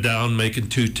 putting it down, making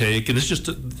two take, and it's just,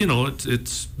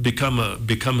 it's become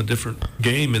a different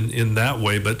game in that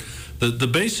way. But the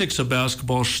basics of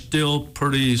basketball are still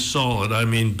pretty solid. I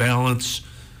mean, balance,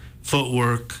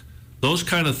 footwork, those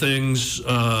kind of things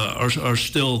are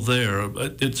still there.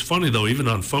 It's funny, though, even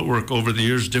on footwork over the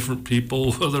years, different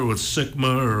people, whether it was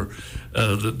Sigma or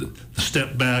the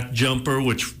step back jumper,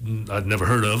 which I'd never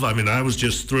heard of. I mean, I was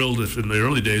just thrilled in the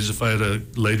early days if I had a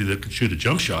lady that could shoot a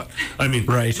jump shot. I mean,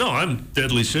 right. No, I'm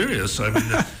deadly serious. I mean,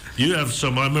 you have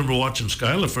some. I remember watching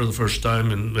Skylar for the first time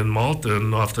in Malta,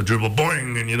 and off the dribble,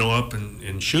 boing, and up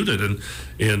and shoot it.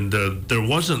 And there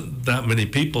wasn't that many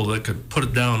people that could put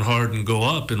it down hard and go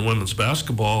up in women's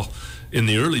basketball in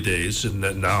the early days. And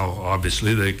that now,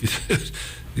 obviously, they,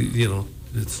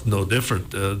 it's no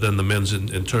different than the men's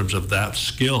in terms of that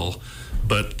skill.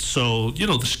 But so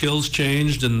the skills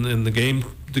changed, and the game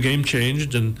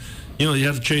changed, and you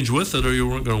had to change with it, or you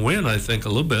weren't going to win. I think a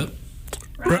little bit.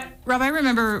 Rob, I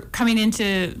remember coming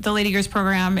into the Lady Griz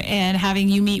program and having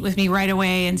you meet with me right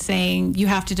away and saying, you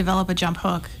have to develop a jump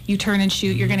hook. You turn and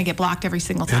shoot, you're going to get blocked every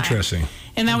single time. Interesting.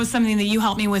 And that was something that you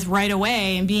helped me with right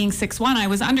away. And being 6'1", I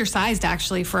was undersized,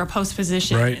 actually, for a post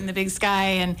position in the Big Sky.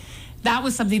 And that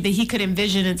was something that he could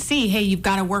envision and see, hey, you've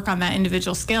got to work on that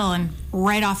individual skill. And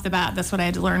right off the bat, that's what I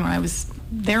had to learn when I was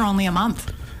there only a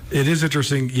month. It is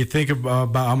interesting. You think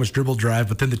about how much dribble drive,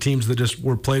 but then the teams that just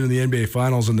were played in the NBA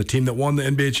Finals and the team that won the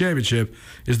NBA championship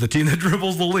is the team that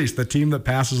dribbles the least, the team that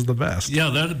passes the best. Yeah,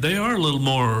 they are a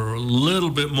little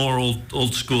bit more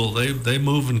old school. They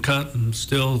move and cut and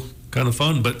still kind of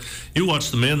fun. But you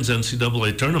watch the men's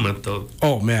NCAA tournament, though.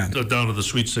 Oh man, down to the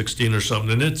Sweet 16 or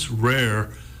something, and it's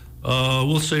rare.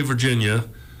 We'll say Virginia.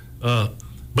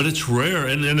 But it's rare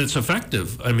and it's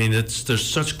effective. I mean, there's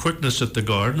such quickness at the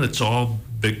guard, and it's all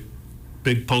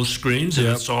big post screens, and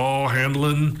it's all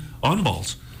handling on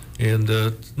balls. And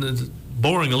it's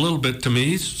boring a little bit to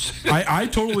me. I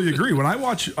totally agree. When I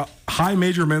watch high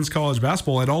major men's college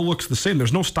basketball, it all looks the same.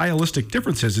 There's no stylistic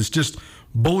differences. It's just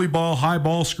bully ball, high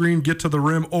ball screen, get to the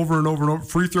rim over and over and over,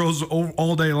 free throws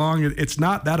all day long. It's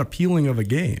not that appealing of a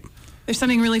game. There's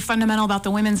something really fundamental about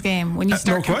the women's game when you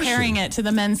start comparing it to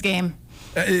the men's game.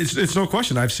 It's no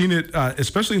question. I've seen it,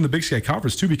 especially in the Big Sky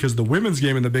Conference, too, because the women's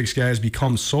game in the Big Sky has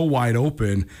become so wide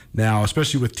open now,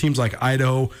 especially with teams like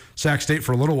Idaho, Sac State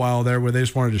for a little while there, where they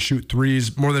just wanted to shoot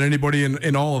threes more than anybody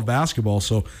in all of basketball.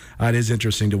 So it is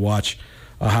interesting to watch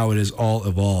how it has all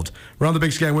evolved. Around the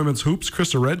Big Sky Women's Hoops,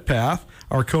 Krista Redpath,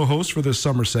 our co-host for this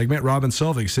summer segment, Robin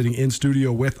Selvig, sitting in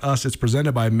studio with us. It's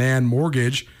presented by Man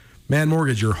Mortgage. Man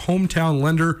Mortgage, your hometown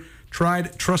lender.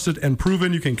 Tried, trusted, and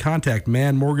proven. You can contact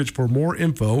Man Mortgage for more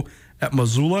info at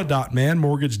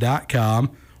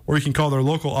missoula.manmortgage.com, or you can call their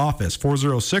local office,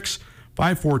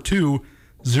 406-542-0700.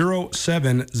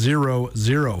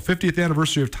 50th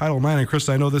anniversary of Title IX. And Krista,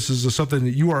 I know this is something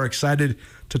that you are excited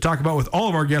to talk about with all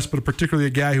of our guests, but particularly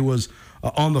a guy who was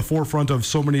on the forefront of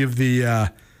so many of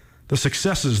the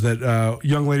successes that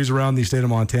young ladies around the state of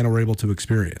Montana were able to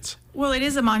experience. Well, it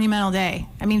is a monumental day.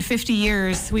 I mean, 50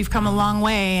 years, we've come a long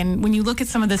way. And when you look at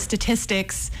some of the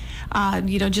statistics,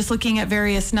 just looking at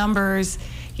various numbers,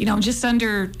 just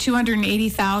under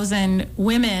 280,000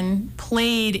 women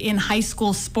played in high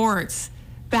school sports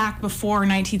back before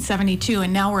 1972.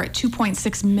 And now we're at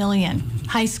 2.6 million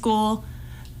high school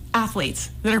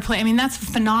athletes that are playing. I mean, that's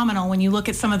phenomenal when you look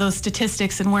at some of those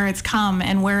statistics and where it's come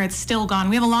and where it's still gone.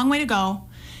 We have a long way to go.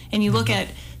 And you look at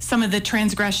some of the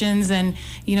transgressions, and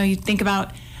you think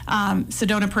about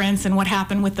Sedona Prince and what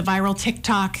happened with the viral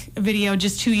TikTok video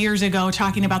just 2 years ago,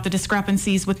 talking about the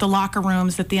discrepancies with the locker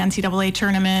rooms at the NCAA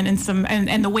tournament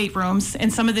and the weight rooms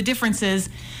and some of the differences.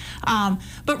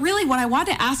 But really, what I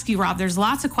wanted to ask you, Rob, there's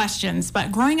lots of questions.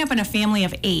 But growing up in a family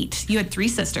of 8, you had 3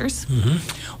 sisters. Mm-hmm.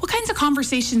 What kinds of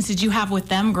conversations did you have with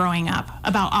them growing up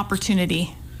about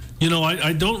opportunity?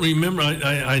 I don't remember.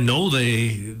 I know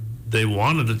they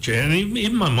wanted a chance.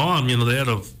 Even my mom, they had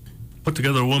to put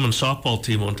together a women's softball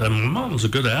team one time. My mom was a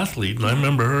good athlete, and I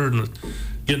remember her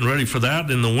getting ready for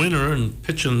that in the winter and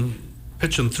pitching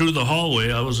through the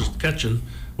hallway. I was just catching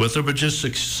with her, but just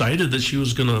excited that she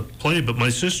was going to play. But my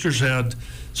sisters had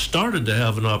started to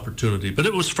have an opportunity, but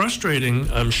it was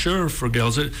frustrating, I'm sure, for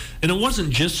gals. And it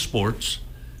wasn't just sports.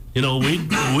 You know,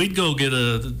 we'd go get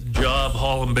a job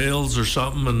hauling bales or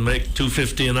something and make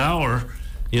 $2.50 an hour.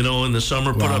 You know, in the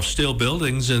summer, put up steel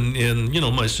buildings, and you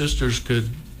know, my sisters could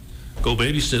go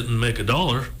babysit and make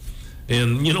 $1.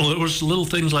 And you know, there was little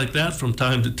things like that from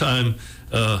time to time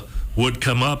would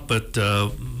come up. But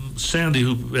Sandy,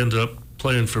 who ended up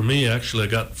playing for me, actually, I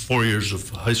got 4 years of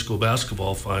high school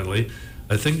basketball finally.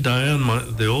 I think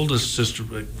Diane, the oldest sister,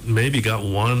 maybe got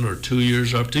 1 or 2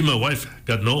 years opportunity. My wife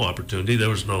got no opportunity. There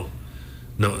was no,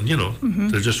 you know,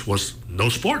 there just was no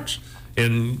sports.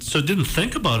 And so didn't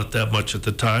think about it that much at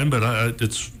the time, but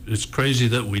it's crazy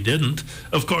that we didn't.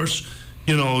 Of course,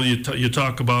 you know, you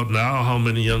talk about now how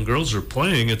many young girls are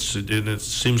playing. It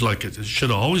seems like it should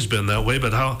have always been that way,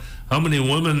 but how many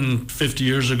women 50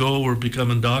 years ago were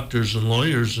becoming doctors and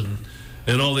lawyers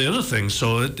and all the other things?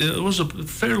 So it was a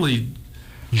fairly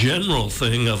general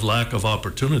thing of lack of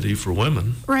opportunity for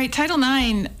women. Right. Title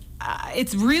IX,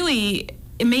 it's really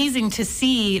amazing to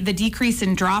see the decrease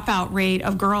in dropout rate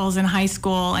of girls in high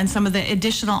school and some of the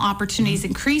additional opportunities,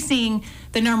 increasing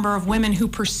the number of women who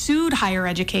pursued higher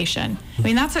education. I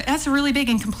mean, that's a really big,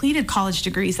 and completed college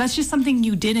degrees. That's just something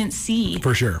you didn't see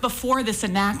for sure before this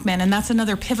enactment, and that's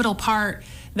another pivotal part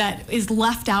that is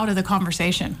left out of the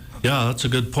conversation. Yeah, that's a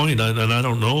good point. And I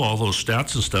don't know all those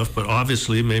stats and stuff, but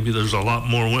obviously maybe there's a lot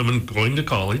more women going to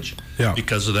college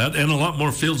because of that, and a lot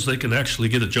more fields they can actually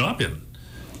get a job in.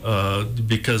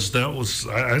 Because that was,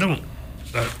 I don't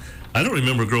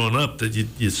remember growing up that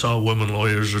you saw women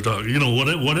lawyers or, you know,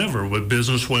 whatever, with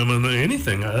business women or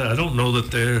anything. I don't know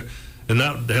that they're, and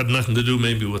that had nothing to do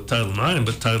maybe with Title IX,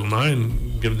 but Title IX,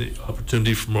 given the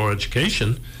opportunity for more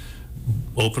education,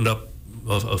 opened up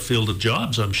a field of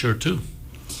jobs, I'm sure, too.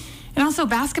 And also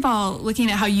basketball, looking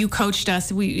at how you coached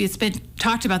us, it's been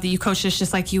talked about that you coached us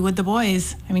just like you would the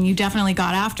boys. I mean, you definitely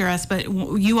got after us, but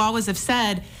you always have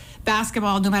said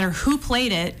basketball, no matter who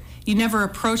played it, you never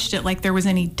approached it like there was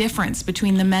any difference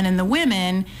between the men and the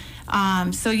women.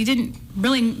 So you didn't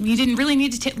really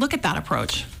need to look at that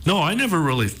approach. No, I never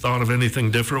really thought of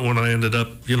anything different when I ended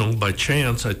up, you know, by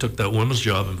chance, I took that women's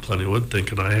job in Plentywood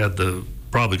thinking I had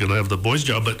probably going to have the boys'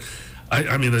 job, but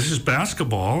I mean, this is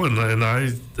basketball, and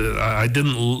I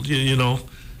didn't, you know,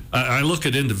 I look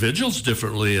at individuals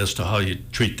differently as to how you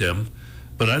treat them,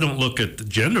 but I don't look at the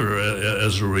gender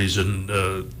as a reason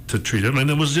to treat them. And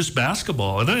it was just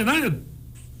basketball, and I had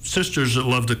sisters that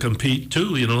loved to compete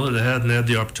too, you know, that hadn't had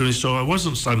the opportunity. So I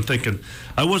wasn't thinking,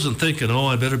 oh,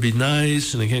 I better be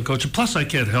nice and I can't coach. And plus, I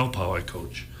can't help how I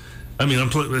coach. I mean,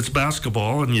 it's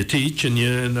basketball, and you teach, and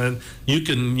you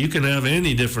can have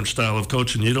any different style of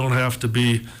coaching. You don't have to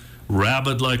be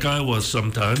rabid like I was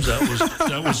sometimes.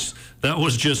 That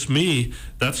was just me.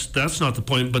 That's not the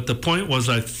point. But the point was,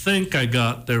 I think I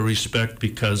got their respect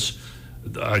because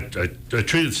I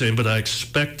treated the same, but I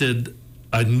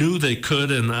knew they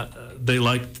could, and they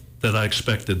liked that I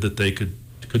expected that they could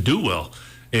do well.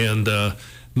 And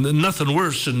nothing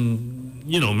worse than,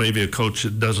 you know, maybe a coach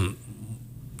that doesn't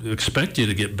expect you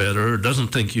to get better or doesn't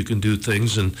think you can do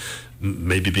things, and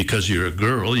maybe because you're a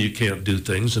girl you can't do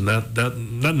things, and that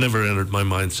never entered my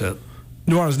mindset.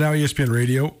 Nuanez now ESPN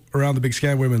Radio, Around the Big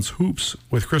Sky Women's Hoops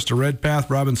with Krista Redpath,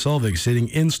 Robin Selvig sitting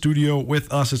in studio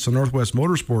with us. It's the Northwest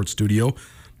Motorsport studio.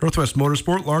 Northwest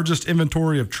Motorsport, largest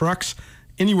inventory of trucks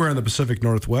anywhere in the Pacific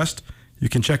Northwest. You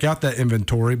can check out that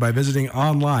inventory by visiting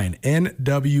online,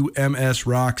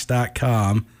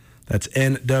 nwmsrocks.com. That's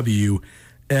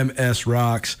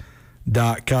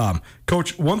nwmsrocks.com.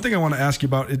 Coach, one thing I want to ask you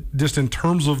about, just in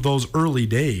terms of those early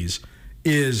days,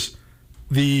 is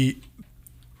the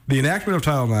enactment of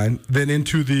Title IX, then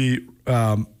into the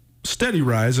steady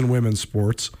rise in women's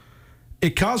sports.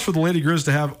 It caused for the Lady Griz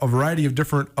to have a variety of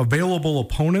different available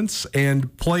opponents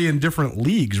and play in different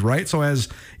leagues, right? So as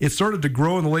it started to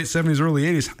grow in the late 70s, early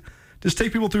 80s, just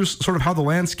take people through sort of how the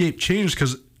landscape changed,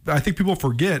 because I think people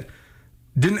forget,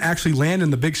 didn't actually land in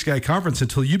the Big Sky Conference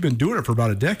until you've been doing it for about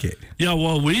a decade. Yeah,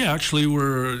 well, we actually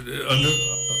were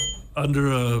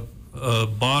under a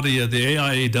body of the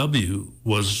AIAW.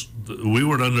 We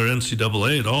weren't under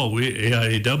NCAA at all.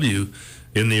 AIAW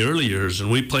in the early years, and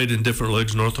we played in different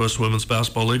leagues. Northwest Women's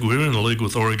Basketball League. We were in a league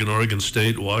with Oregon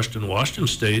State, Washington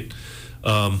State,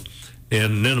 and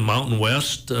then a Mountain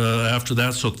West after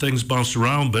that. So things bounced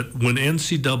around. But when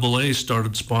NCAA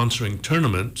started sponsoring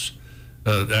tournaments,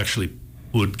 actually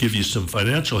would give you some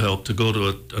financial help to go to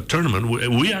a tournament.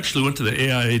 We actually went to the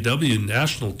AIAW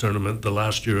national tournament the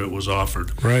last year it was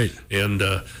offered. Right. And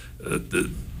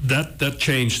that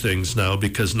changed things now,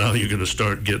 because now you're going to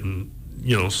start getting,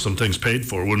 some things paid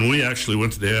for. When we actually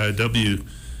went to the AIW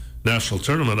national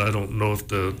tournament, I don't know if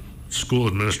the school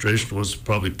administration was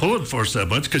probably pulling for us that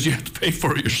much because you have to pay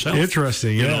for it yourself.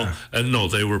 Interesting, yeah. And no,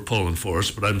 they were pulling for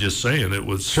us, but I'm just saying it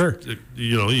was, sure.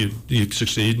 You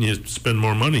succeed and you spend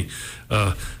more money.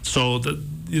 So the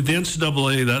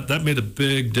NCAA, that made a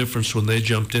big difference when they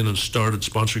jumped in and started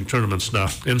sponsoring tournaments. Now,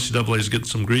 NCAA is getting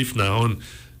some grief now, and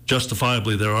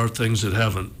justifiably there are things that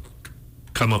haven't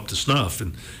come up to snuff.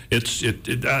 And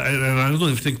and I don't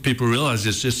even think people realize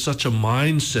it's just such a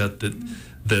mindset that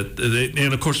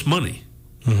and of course money.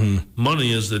 Mm-hmm.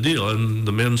 Money is the deal, and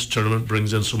the men's tournament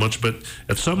brings in so much. But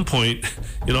at some point,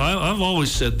 I've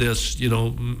always said this,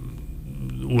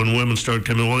 when women started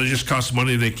coming, well, it just costs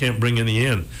money, they can't bring any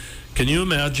in. Can you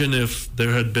imagine if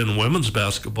there had been women's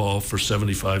basketball for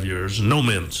 75 years and no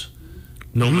men's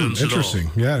at all?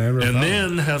 Interesting. Yeah, never. And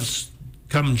then have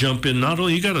come jump in. Not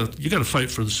only you got to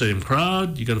fight for the same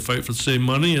crowd, you got to fight for the same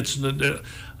money. It's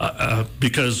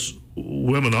because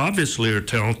women obviously are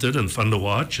talented and fun to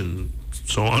watch and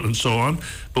so on and so on.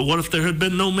 But what if there had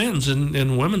been no men's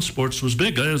and women's sports was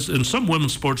big? And some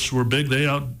women's sports were big. They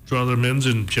outdraw their men's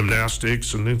in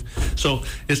gymnastics. And so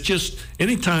it's just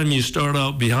anytime you start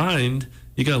out behind,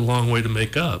 you got a long way to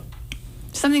make up.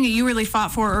 Something that you really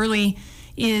fought for early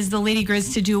is the Lady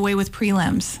Griz to do away with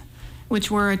prelims, which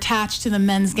were attached to the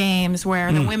men's games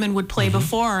where the women would play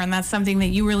before, and that's something that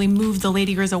you really moved the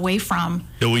Lady Griz away from.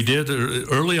 Yeah, we did.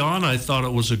 Early on, I thought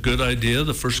it was a good idea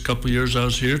the first couple of years I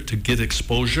was here to get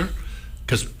exposure,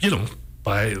 because,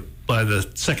 by the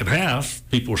second half,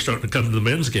 people were starting to come to the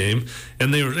men's game,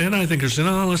 and I think they're saying,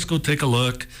 let's go take a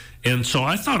look. And so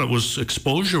I thought it was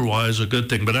exposure-wise a good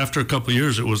thing, but after a couple of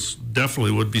years, it was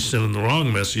definitely would be sending the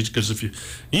wrong message, because if you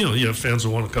have fans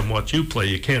that want to come watch you play,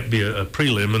 you can't be a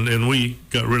prelim, and we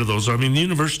got rid of those. I mean, the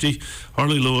university,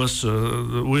 Harley Lewis,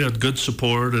 we had good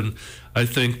support, and I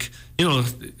think,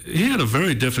 he had a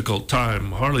very difficult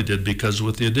time, Harley did, because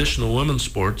with the additional women's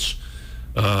sports,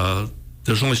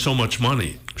 there's only so much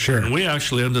money. Sure. And we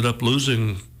actually ended up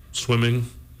losing swimming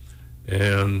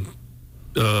and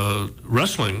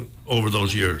wrestling over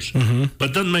those years. Mm-hmm.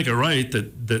 But it doesn't make it right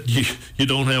that you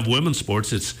don't have women's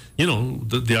sports. It's,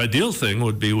 the ideal thing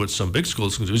would be what some big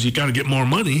schools can do is you got to get more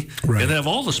money and have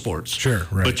all the sports. Sure,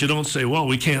 right. But you don't say, well,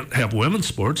 we can't have women's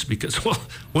sports because, well,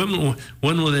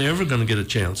 when were they ever going to get a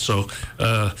chance? So,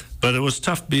 but it was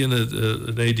tough being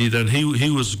an AD then. He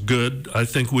was good. I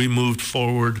think we moved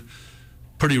forward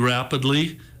pretty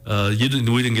rapidly. We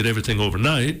didn't get everything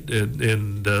overnight,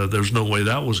 and there's no way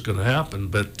that was going to happen.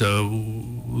 But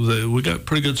we got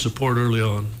pretty good support early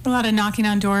on. A lot of knocking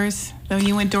on doors, though.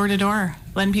 You went door to door,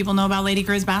 letting people know about Lady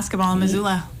Griz basketball in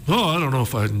Missoula. Well, I don't know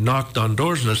if I knocked on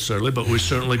doors necessarily, but we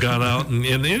certainly got out, and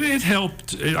it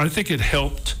helped. I think it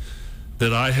helped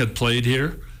that I had played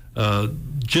here,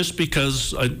 just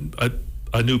because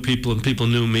I knew people and people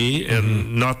knew me,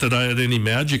 and not that I had any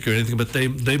magic or anything, but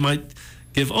they might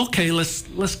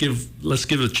let's give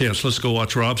it a chance. Let's go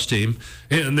watch Rob's team,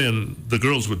 and then the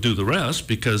girls would do the rest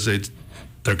because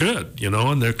they're good,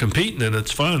 and they're competing and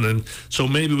it's fun. And so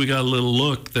maybe we got a little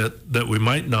look that we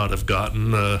might not have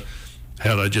gotten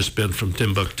had I just been from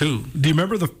Timbuktu. Do you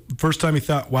remember the first time you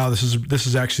thought, "Wow, this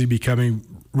is actually becoming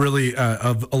really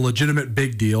a legitimate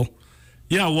big deal"?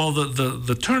 Yeah, well,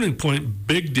 the turning point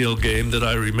big deal game that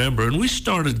I remember, and we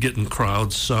started getting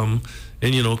crowds some.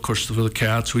 And, of course, for the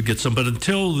Cats, we'd get some. But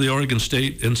until the Oregon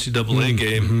State NCAA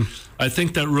game, I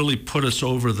think that really put us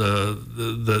over the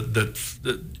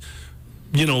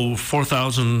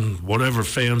 4,000 whatever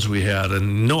fans we had.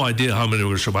 And no idea how many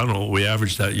were show up. I don't know what we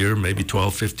averaged that year, maybe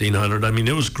 1,500. I mean,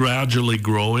 it was gradually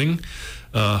growing.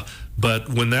 But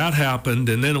when that happened,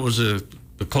 and then it was a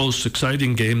close,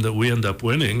 exciting game that we end up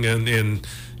winning. And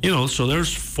so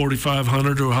there's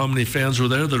 4,500 or how many fans were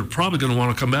there that are probably going to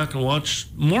want to come back and watch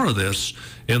more of this.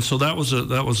 And so that was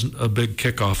a big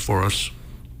kickoff for us.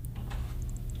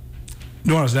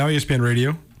 Nuanez now, ESPN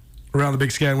Radio. Around the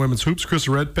Big Sky and Women's Hoops, Krista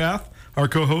Redpath, our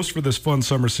co-host for this fun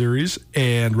summer series,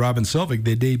 and Robin Selvig,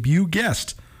 the debut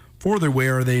guest for the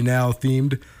Where Are They Now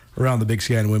themed Around the Big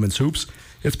Sky and Women's Hoops.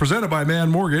 It's presented by Man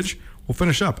Mortgage. We'll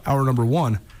finish up hour number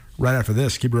 1 right after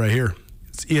this. Keep it right here.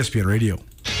 It's ESPN Radio.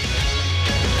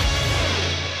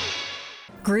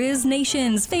 Griz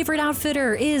Nation's favorite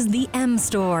outfitter is the M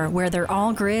Store, where they're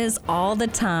all Griz all the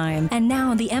time. And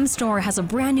now the M Store has a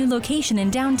brand new location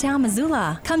in downtown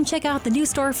Missoula. Come check out the new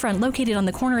storefront located on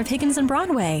the corner of Higgins and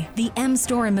Broadway. The M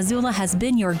Store in Missoula has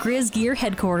been your Griz gear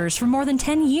headquarters for more than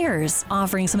 10 years,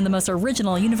 offering some of the most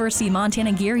original University of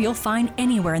Montana gear you'll find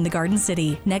anywhere in the Garden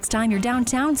City. Next time you're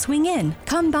downtown, swing in.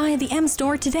 Come by the M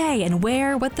Store today and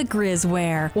wear what the Griz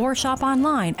wear, or shop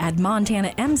online at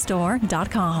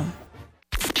montanamstore.com.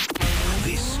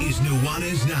 This is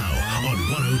Nuanez Now on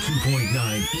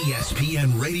 102.9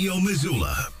 ESPN Radio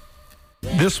Missoula.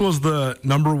 This was the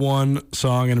number one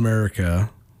song in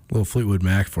America, a little Fleetwood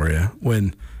Mac for you,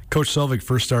 when Coach Selvig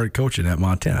first started coaching at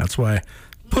Montana. That's why I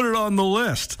put it on the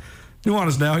list.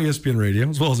 Nuanez Now, ESPN Radio,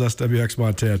 as well as SWX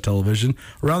Montana Television.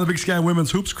 Around the Big Sky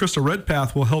Women's Hoops, Krista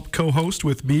Redpath will help co-host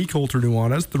with me, Colter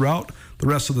Nuanez, throughout the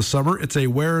rest of the summer. It's a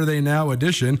Where Are They Now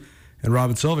edition. And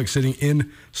Robin Selvig sitting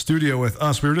in studio with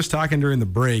us. We were just talking during the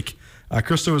break.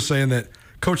 Krista was saying that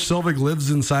Coach Selvig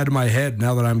lives inside of my head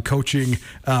now that I'm coaching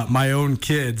my own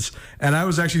kids. And I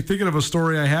was actually thinking of a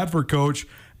story I had for Coach,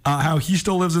 how he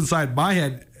still lives inside my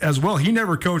head as well. He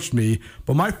never coached me,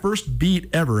 but my first beat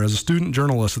ever as a student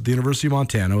journalist at the University of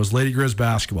Montana was Lady Griz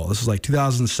basketball. This was like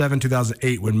 2007,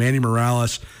 2008 when Manny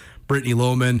Morales, Brittany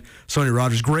Lohman, Sonia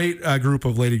Rogers, great group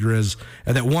of Lady Griz,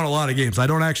 and that won a lot of games. I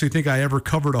don't actually think I ever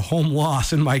covered a home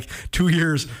loss in my 2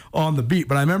 years on the beat,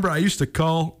 but I remember I used to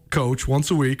call Coach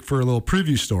once a week for a little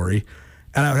preview story,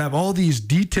 and I would have all these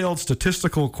detailed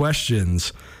statistical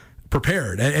questions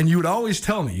prepared, and you would always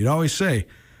tell me, you'd always say,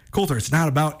 Colter, it's not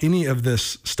about any of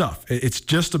this stuff. It's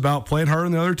just about playing hard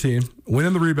on the other team,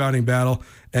 winning the rebounding battle,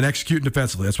 and executing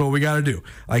defensively. That's what we got to do.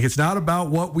 Like, it's not about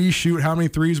what we shoot, how many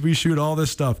threes we shoot, all this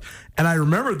stuff. And I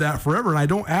remembered that forever, and I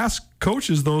don't ask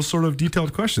coaches those sort of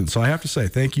detailed questions. So I have to say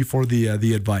thank you for the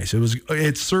advice.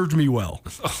 It served me well.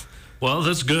 Well,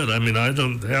 that's good. I mean, I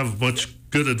don't have much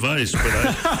good advice, but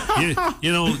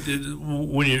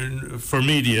when you're for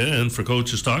media and for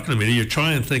coaches talking to media, you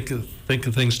try and think of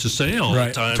things to say all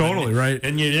the time. Totally, right.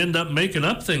 And you end up making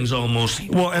up things almost.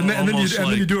 Well, and then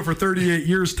you do it for 38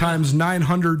 years times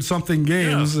 900 something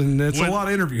games, and it's a lot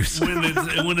of interviews.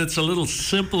 when it's a little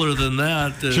simpler than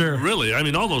that, sure. Really, I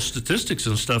mean, all those statistics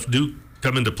and stuff do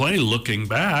come into play looking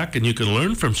back, and you can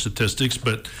learn from statistics,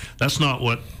 but that's not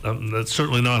what that's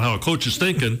certainly not how a coach is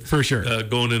thinking for sure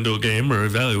going into a game or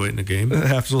evaluating a game.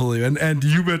 Absolutely. And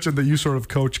you mentioned that you sort of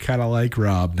coach kind of like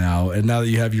Rob now, and now that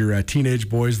you have your teenage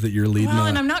boys that you're leading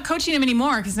and I'm not coaching them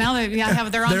anymore because now they're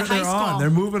on to high school. They're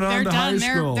moving on to high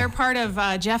school. They're part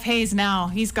of Jeff Hayes now.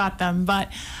 He's got them.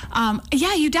 But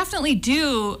you definitely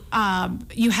do.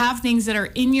 You have things that are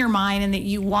in your mind and that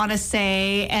you want to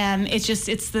say, and it's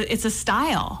a style.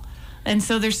 And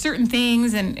so there's certain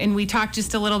things, and we talked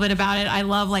just a little bit about it. I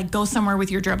love, like, go somewhere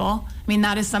with your dribble. I mean,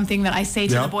 that is something that I say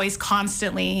to the boys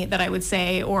constantly that I would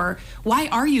say, or why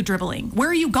are you dribbling? Where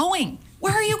are you going?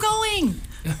 Where are you going?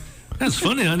 That's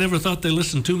funny. I never thought they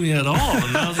listened to me at all.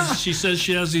 And now that she says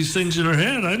she has these things in her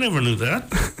head, I never knew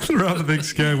that. Around the Big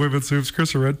Sky Women's Hoops,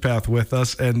 Krista Redpath with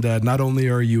us. And not only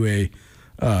are you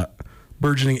a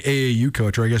burgeoning AAU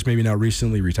coach, or I guess maybe now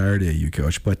recently retired AAU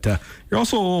coach, but you're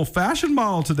also a little fashion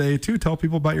model today, too. Tell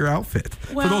people about your outfit.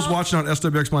 Well, for those watching on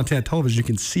SWX Montana Television, you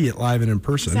can see it live and in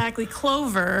person. Exactly.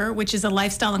 Clover, which is a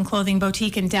lifestyle and clothing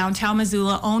boutique in downtown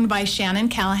Missoula, owned by Shannon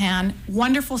Callahan.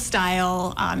 Wonderful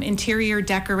style, interior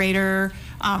decorator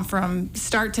from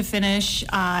start to finish,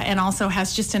 and also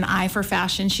has just an eye for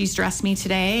fashion. She's dressed me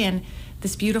today, and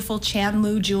this beautiful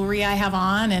Chandlu jewelry I have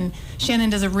on, and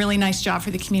Shannon does a really nice job for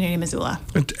the community of Missoula.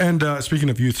 And speaking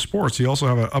of youth sports, you also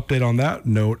have an update on that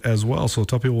note as well. So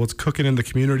tell people what's cooking in the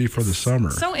community for the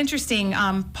summer. So interesting.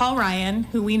 Paul Ryan,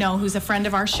 who we know, who's a friend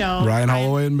of our show. Ryan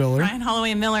Holloway and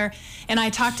Miller, and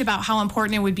I talked about how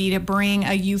important it would be to bring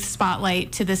a youth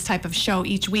spotlight to this type of show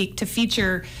each week to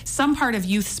feature some part of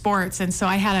youth sports. And so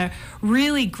I had a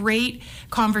really great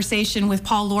conversation with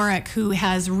Paul Lorick, who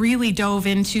has really dove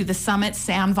into the Summit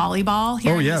Sand Volleyball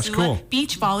here in Missoula. Cool.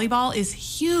 Beach volleyball is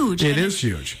huge. It is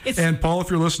huge. And Paul, if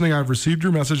you're listening, I've received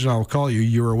your message and I'll call you.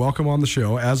 You are welcome on the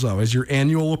show, as always. Your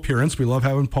annual appearance. We love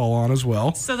having Paul on as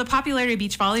well. So the popularity of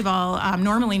beach volleyball,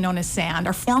 normally known as sand,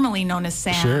 or formerly known as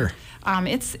sand, sure.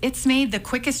 It's made the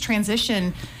quickest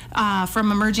transition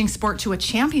from emerging sport to a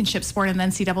championship sport in the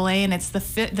NCAA, and it's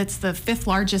the fifth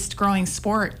largest growing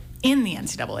sport in the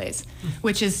NCAAs,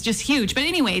 which is just huge. But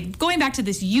anyway, going back to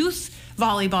this youth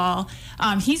volleyball.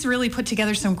 He's really put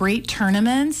together some great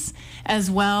tournaments,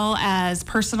 as well as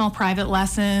personal private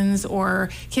lessons, or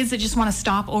kids that just want to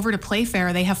stop over to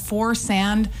Playfair. They have 4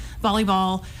 sand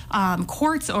volleyball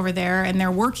courts over there, and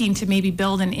they're working to maybe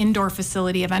build an indoor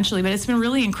facility eventually. But it's been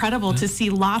really incredible to see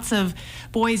lots of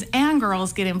boys and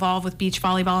girls get involved with beach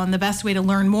volleyball, and the best way to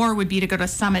learn more would be to go to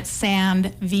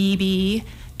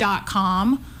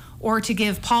summitsandvb.com, or to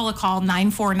give Paul a call,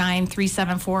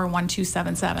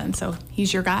 949-374-1277. So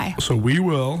he's your guy. So we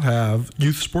will have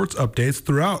youth sports updates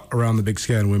throughout Around the Big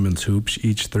Sky and Women's Hoops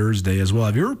each Thursday as well.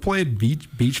 Have you ever played beach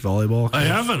volleyball? I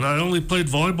haven't. I only played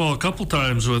volleyball a couple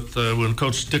times with when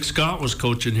Coach Dick Scott was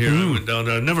coaching here. I went down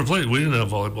there. I never played. We didn't have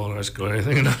volleyball in high school or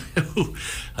anything. And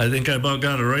I think I about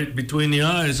got it right between the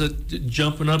eyes,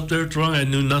 jumping up there trying. I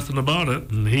knew nothing about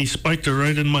it, and he spiked her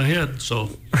right in my head.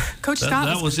 So Coach Scott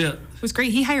that was it. It was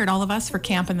great. He hired all of us for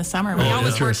camp in the summer. We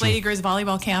always worked Lady Griz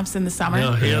volleyball camps in the summer.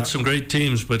 Yeah, he had some great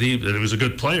teams, but he was a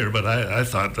good player. But I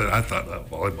thought that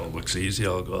volleyball looks easy.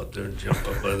 I'll go out there and jump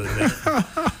up by the net.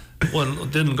 Well,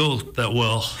 it didn't go that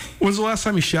well. When's the last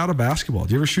time you shot a basketball?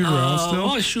 Do you ever shoot around still?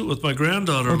 Well, I shoot with my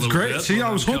granddaughter a little great. bit. See,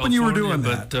 I was hoping you were doing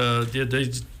that. But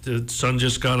the son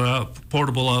just got a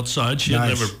portable outside. She had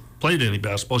never played any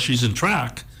basketball. She's in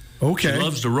track. Okay. She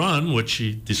loves to run, which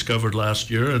she discovered last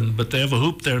year, but they have a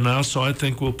hoop there now, so I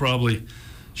think we'll probably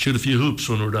shoot a few hoops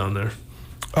when we're down there.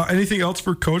 Anything else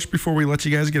for Coach before we let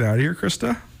you guys get out of here,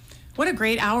 Krista? What a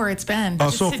great hour it's been. Oh,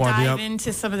 just so to fun, dive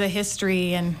into some of the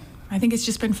history, and I think it's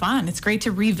just been fun. It's great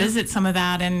to revisit some of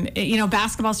that. And,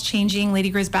 basketball's changing. Lady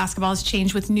Griz basketball has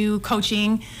changed with new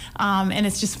coaching. And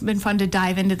it's just been fun to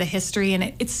dive into the history.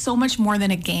 And it's so much more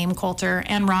than a game, Colter.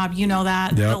 And Rob, you know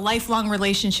that. Yep. The lifelong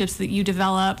relationships that you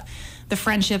develop, the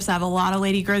friendships. I have a lot of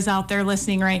Lady Griz out there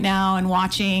listening right now and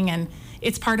watching. And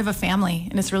it's part of a family.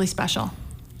 And it's really special.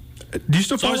 Do you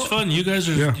still follow? It's always fun. You guys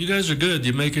are good.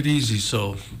 You make it easy.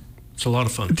 So it's a lot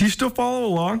of fun. Do you still follow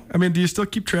along? I mean, do you still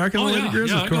keep track of the Lady Griz?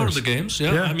 Yeah, I go to the games.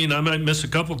 Yeah. I mean, I might miss a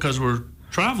couple because we're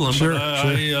traveling,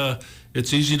 but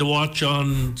it's easy to watch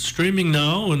on streaming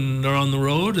now when they're on the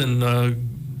road, and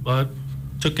I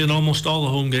took in almost all the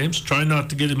home games. Try not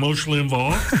to get emotionally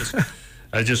involved.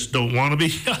 I just don't want to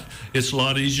be. It's a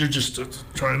lot easier just to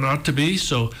try not to be.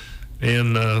 So,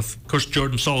 and of course,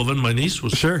 Jordan Sullivan, my niece,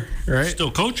 was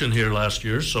still coaching here last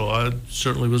year, so I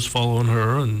certainly was following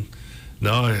her. And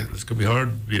no, it's going to be hard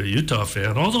to be a Utah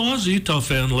fan. Although I was a Utah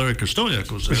fan, Larry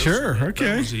Krstoyak was there. Sure, so okay.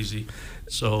 That was easy.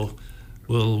 So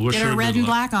we're get sure a red and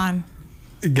black on.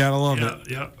 Gotta love it.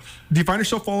 Yeah. Do you find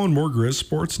yourself following more Griz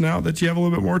sports now that you have a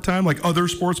little bit more time, like other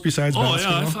sports besides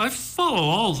basketball? Yeah, I follow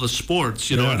all the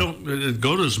sports. I don't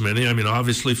go to as many. I mean,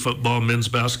 obviously football, men's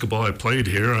basketball. I played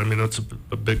here. I mean, that's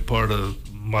a big part of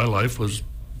my life was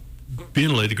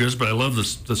being a Lady Griz. But I love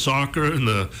the soccer and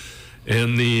the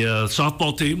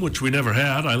softball team, which we never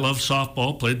had. I love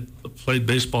softball. Played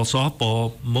baseball,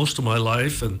 softball most of my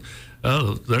life, and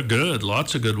they're good.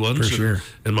 Lots of good ones. For sure.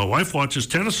 And my wife watches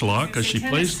tennis a lot because she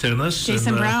plays tennis.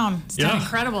 Jason Brown. It's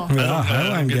incredible.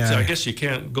 I guess you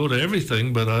can't go to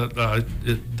everything, but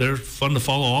they're fun to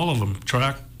follow. All of them.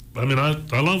 Track. I mean, I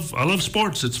love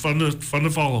sports. It's fun to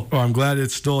follow. Well, I'm glad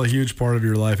it's still a huge part of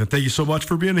your life, and thank you so much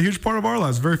for being a huge part of our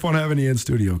lives. Very fun having you in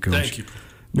studio, Coach. Thank you.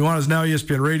 Nuanez Now,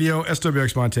 ESPN Radio,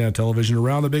 SWX Montana Television.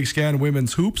 Around the Big Sky and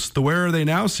Women's Hoops. The Where Are They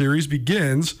Now series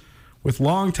begins with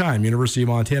longtime University of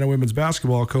Montana women's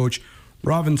basketball coach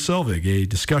Robin Selvig, a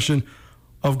discussion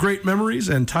of great memories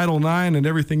and Title IX and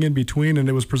everything in between, and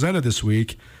it was presented this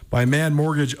week by Man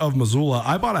Mortgage of Missoula.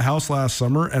 I bought a house last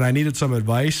summer, and I needed some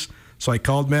advice, so I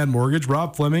called Man Mortgage.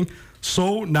 Rob Fleming,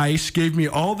 so nice, gave me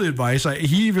all the advice.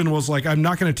 He even was like, I'm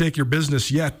not going to take your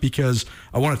business yet because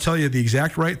I want to tell you the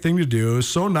exact right thing to do. It was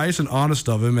so nice and honest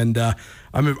of him, and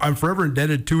I'm forever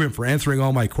indebted to him for answering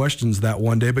all my questions that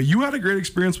one day. But you had a great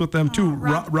experience with them, too.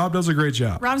 Rob does a great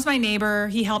job. Rob's my neighbor.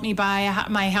 He helped me buy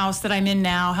my house that I'm in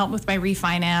now, helped with my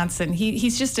refinance, and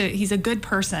he's a good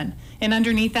person. And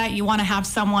underneath that, you want to have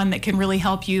someone that can really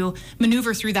help you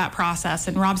maneuver through that process.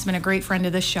 And Rob's been a great friend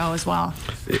of this show as well.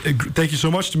 Thank you so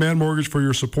much to Man Mortgage for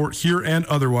your support here and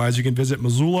otherwise. You can visit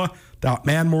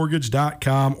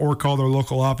Missoula.manmortgage.com or call their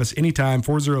local office anytime,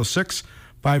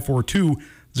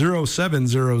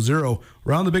 406-542-0700.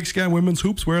 Around the Big Sky Women's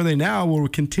Hoops, Where Are They Now, will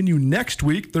continue next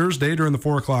week, Thursday, during the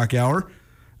 4 o'clock hour.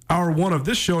 Hour 1 of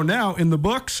this show now in the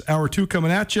books. Hour 2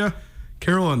 coming at you.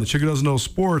 Carolyn, the chick who doesn't know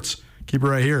sports. Keep it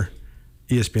right here.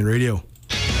 ESPN Radio.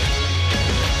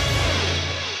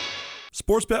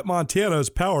 Sportsbet Montana is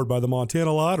powered by the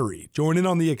Montana Lottery. Join in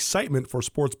on the excitement for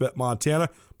Sportsbet Montana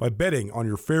by betting on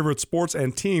your favorite sports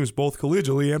and teams both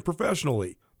collegially and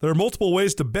professionally. There are multiple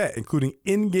ways to bet, including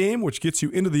in-game, which gets you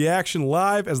into the action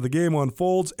live as the game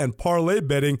unfolds, and parlay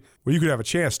betting, where you could have a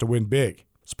chance to win big.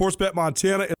 Sportsbet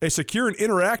Montana is a secure and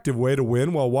interactive way to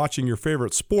win while watching your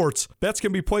favorite sports. Bets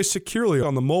can be placed securely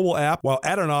on the mobile app while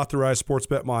at an authorized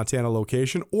Sportsbet Montana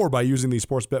location or by using the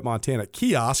Sportsbet Montana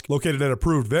kiosk located at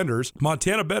approved vendors.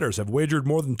 Montana bettors have wagered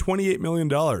more than $28 million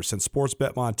since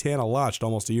Sportsbet Montana launched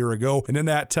almost a year ago, and in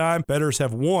that time, bettors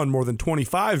have won more than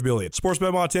 $25 million.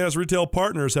 Sportsbet Montana's retail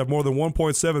partners have more than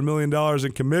 $1.7 million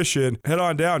in commission. Head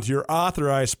on down to your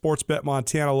authorized Sportsbet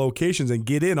Montana locations and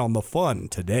get in on the fun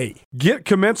today. Get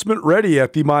commencement ready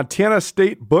at the Montana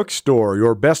State Bookstore,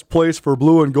 your best place for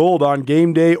blue and gold on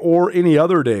game day or any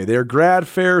other day. Their grad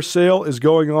fair sale is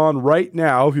going on right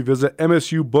now if you visit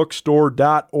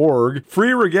msubookstore.org.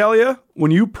 Free regalia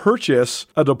when you purchase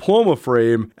a diploma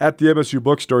frame at the MSU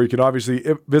Bookstore. You can obviously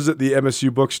visit the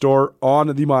MSU Bookstore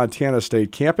on the Montana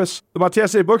State campus. The Montana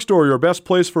State Bookstore, your best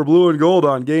place for blue and gold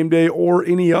on game day or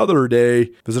any other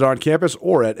day. Visit on campus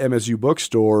or at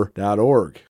msubookstore.org.